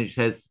on. And then it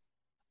says,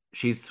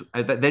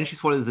 then she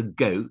swallows a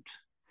goat.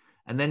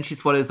 And then she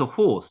swallows a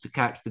horse to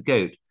catch the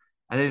goat.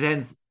 And it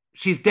ends,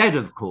 she's dead,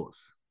 of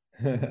course.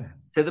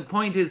 So the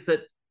point is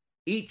that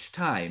each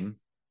time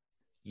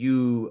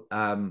you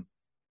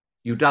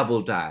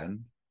double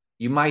down,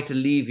 you might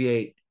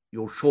alleviate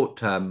your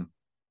short-term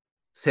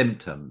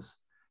symptoms,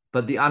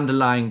 but the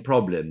underlying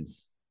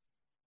problems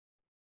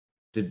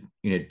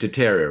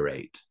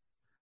deteriorate.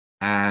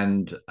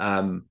 And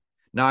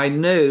now I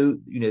know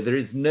there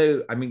is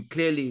no. I mean,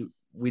 clearly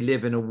we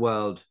live in a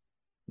world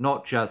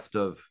not just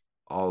of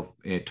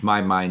to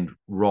my mind,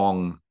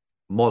 wrong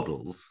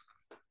models,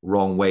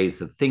 wrong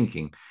ways of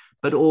thinking,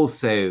 but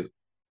also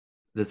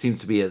there seems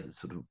to be a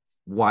sort of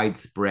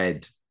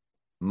widespread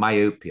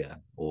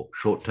myopia or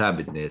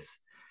short-termedness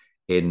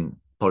in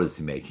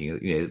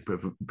policymaking,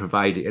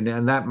 providing,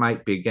 and that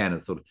might be, again, a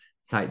sort of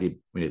slightly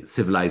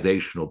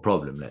civilizational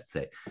problem, let's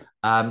say.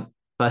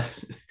 But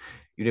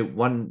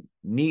one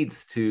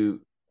needs to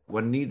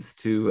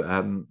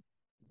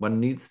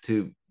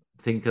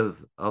think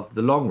of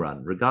the long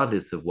run,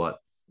 regardless of what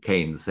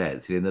Keynes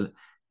says.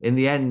 In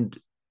the end,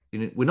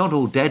 we're not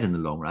all dead in the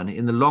long run.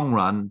 In the long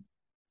run,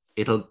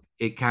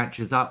 it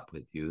catches up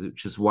with you,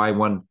 which is why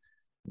one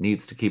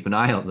needs to keep an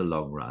eye on the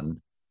long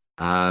run.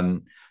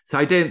 So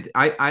I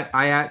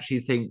actually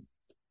think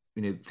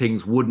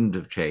things wouldn't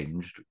have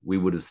changed. We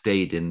would have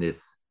stayed in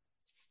this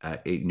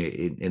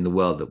in the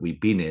world that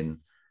we've been in,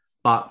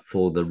 but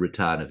for the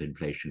return of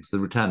inflation. Because the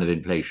return of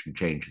inflation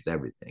changes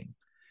everything.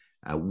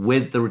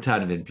 With the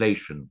return of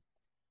inflation,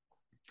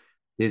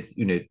 this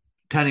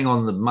turning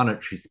on the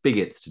monetary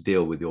spigots to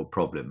deal with your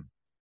problem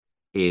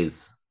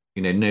is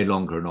no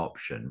longer an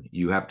option.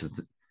 You have to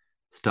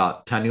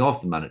start turning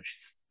off the monetary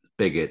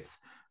spigots,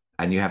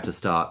 and you have to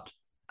start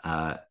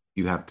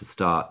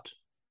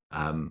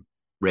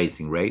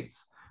raising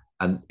rates,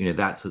 and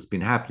that's what's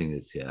been happening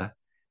this year,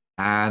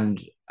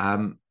 and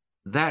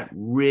that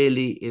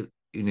really,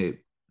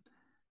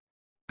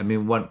 I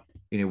mean,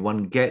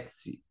 one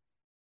gets,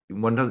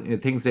 one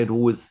doesn't, things don't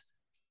always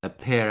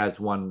appear as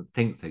one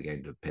thinks they're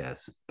going to appear,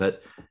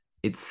 but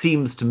it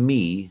seems to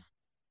me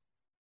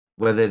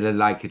whether they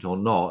like it or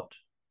not,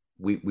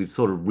 we've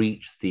sort of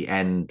reached the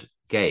end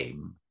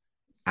game.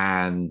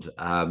 And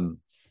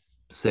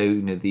so,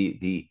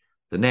 the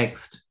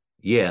next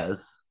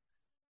years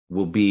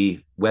will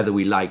be, whether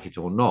we like it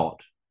or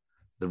not,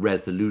 the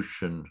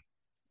resolution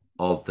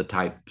of the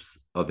types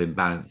of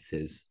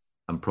imbalances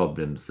and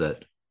problems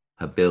that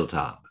have built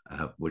up,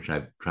 which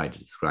I've tried to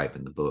describe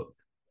in the book.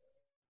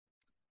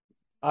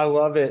 I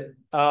love it.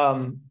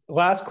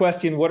 Last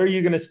question. What are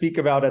you going to speak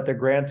about at the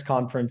Grants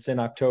Conference in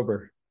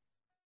October?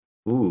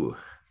 Ooh,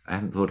 I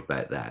haven't thought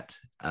about that.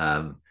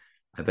 I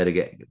better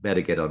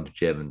get on to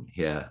Jim and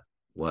hear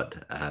what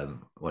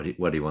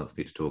he wants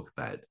me to talk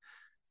about.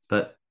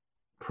 But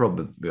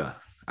probably,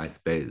 I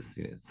suppose,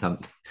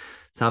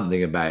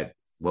 something about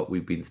what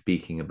we've been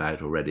speaking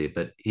about already.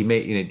 But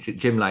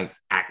Jim likes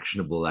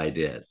actionable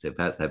ideas, so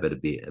perhaps I better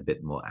be a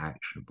bit more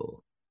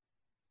actionable.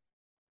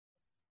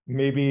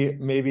 Maybe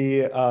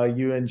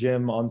you and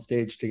Jim on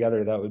stage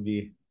together. That would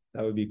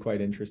be quite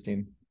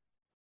interesting.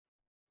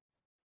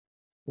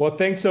 Well,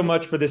 thanks so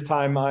much for this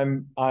time.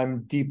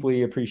 I'm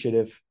deeply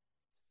appreciative.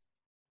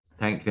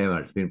 Thank you very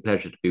much. It's been a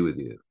pleasure to be with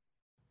you.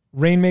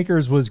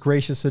 Rainmakers was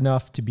gracious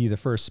enough to be the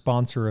first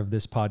sponsor of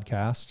this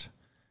podcast.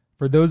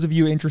 For those of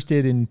you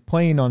interested in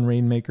playing on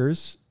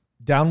Rainmakers,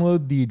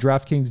 download the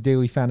DraftKings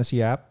Daily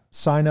Fantasy app,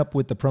 sign up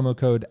with the promo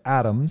code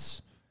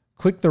ADAMS,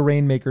 click the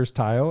Rainmakers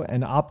tile,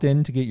 and opt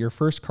in to get your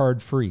first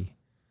card free.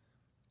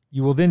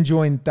 You will then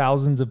join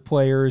thousands of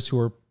players who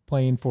are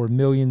playing for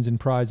millions in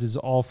prizes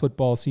all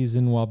football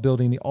season while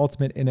building the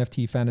ultimate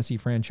NFT fantasy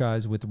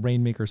franchise with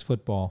Rainmakers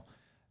Football.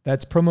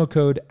 That's promo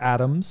code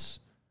ADAMS.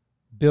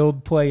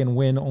 Build, play, and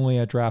win only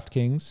at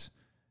DraftKings.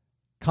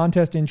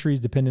 Contest entries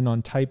dependent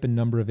on type and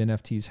number of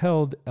NFTs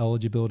held.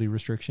 Eligibility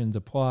restrictions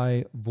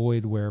apply.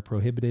 Void where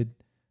prohibited.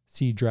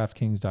 See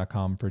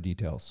DraftKings.com for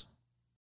details.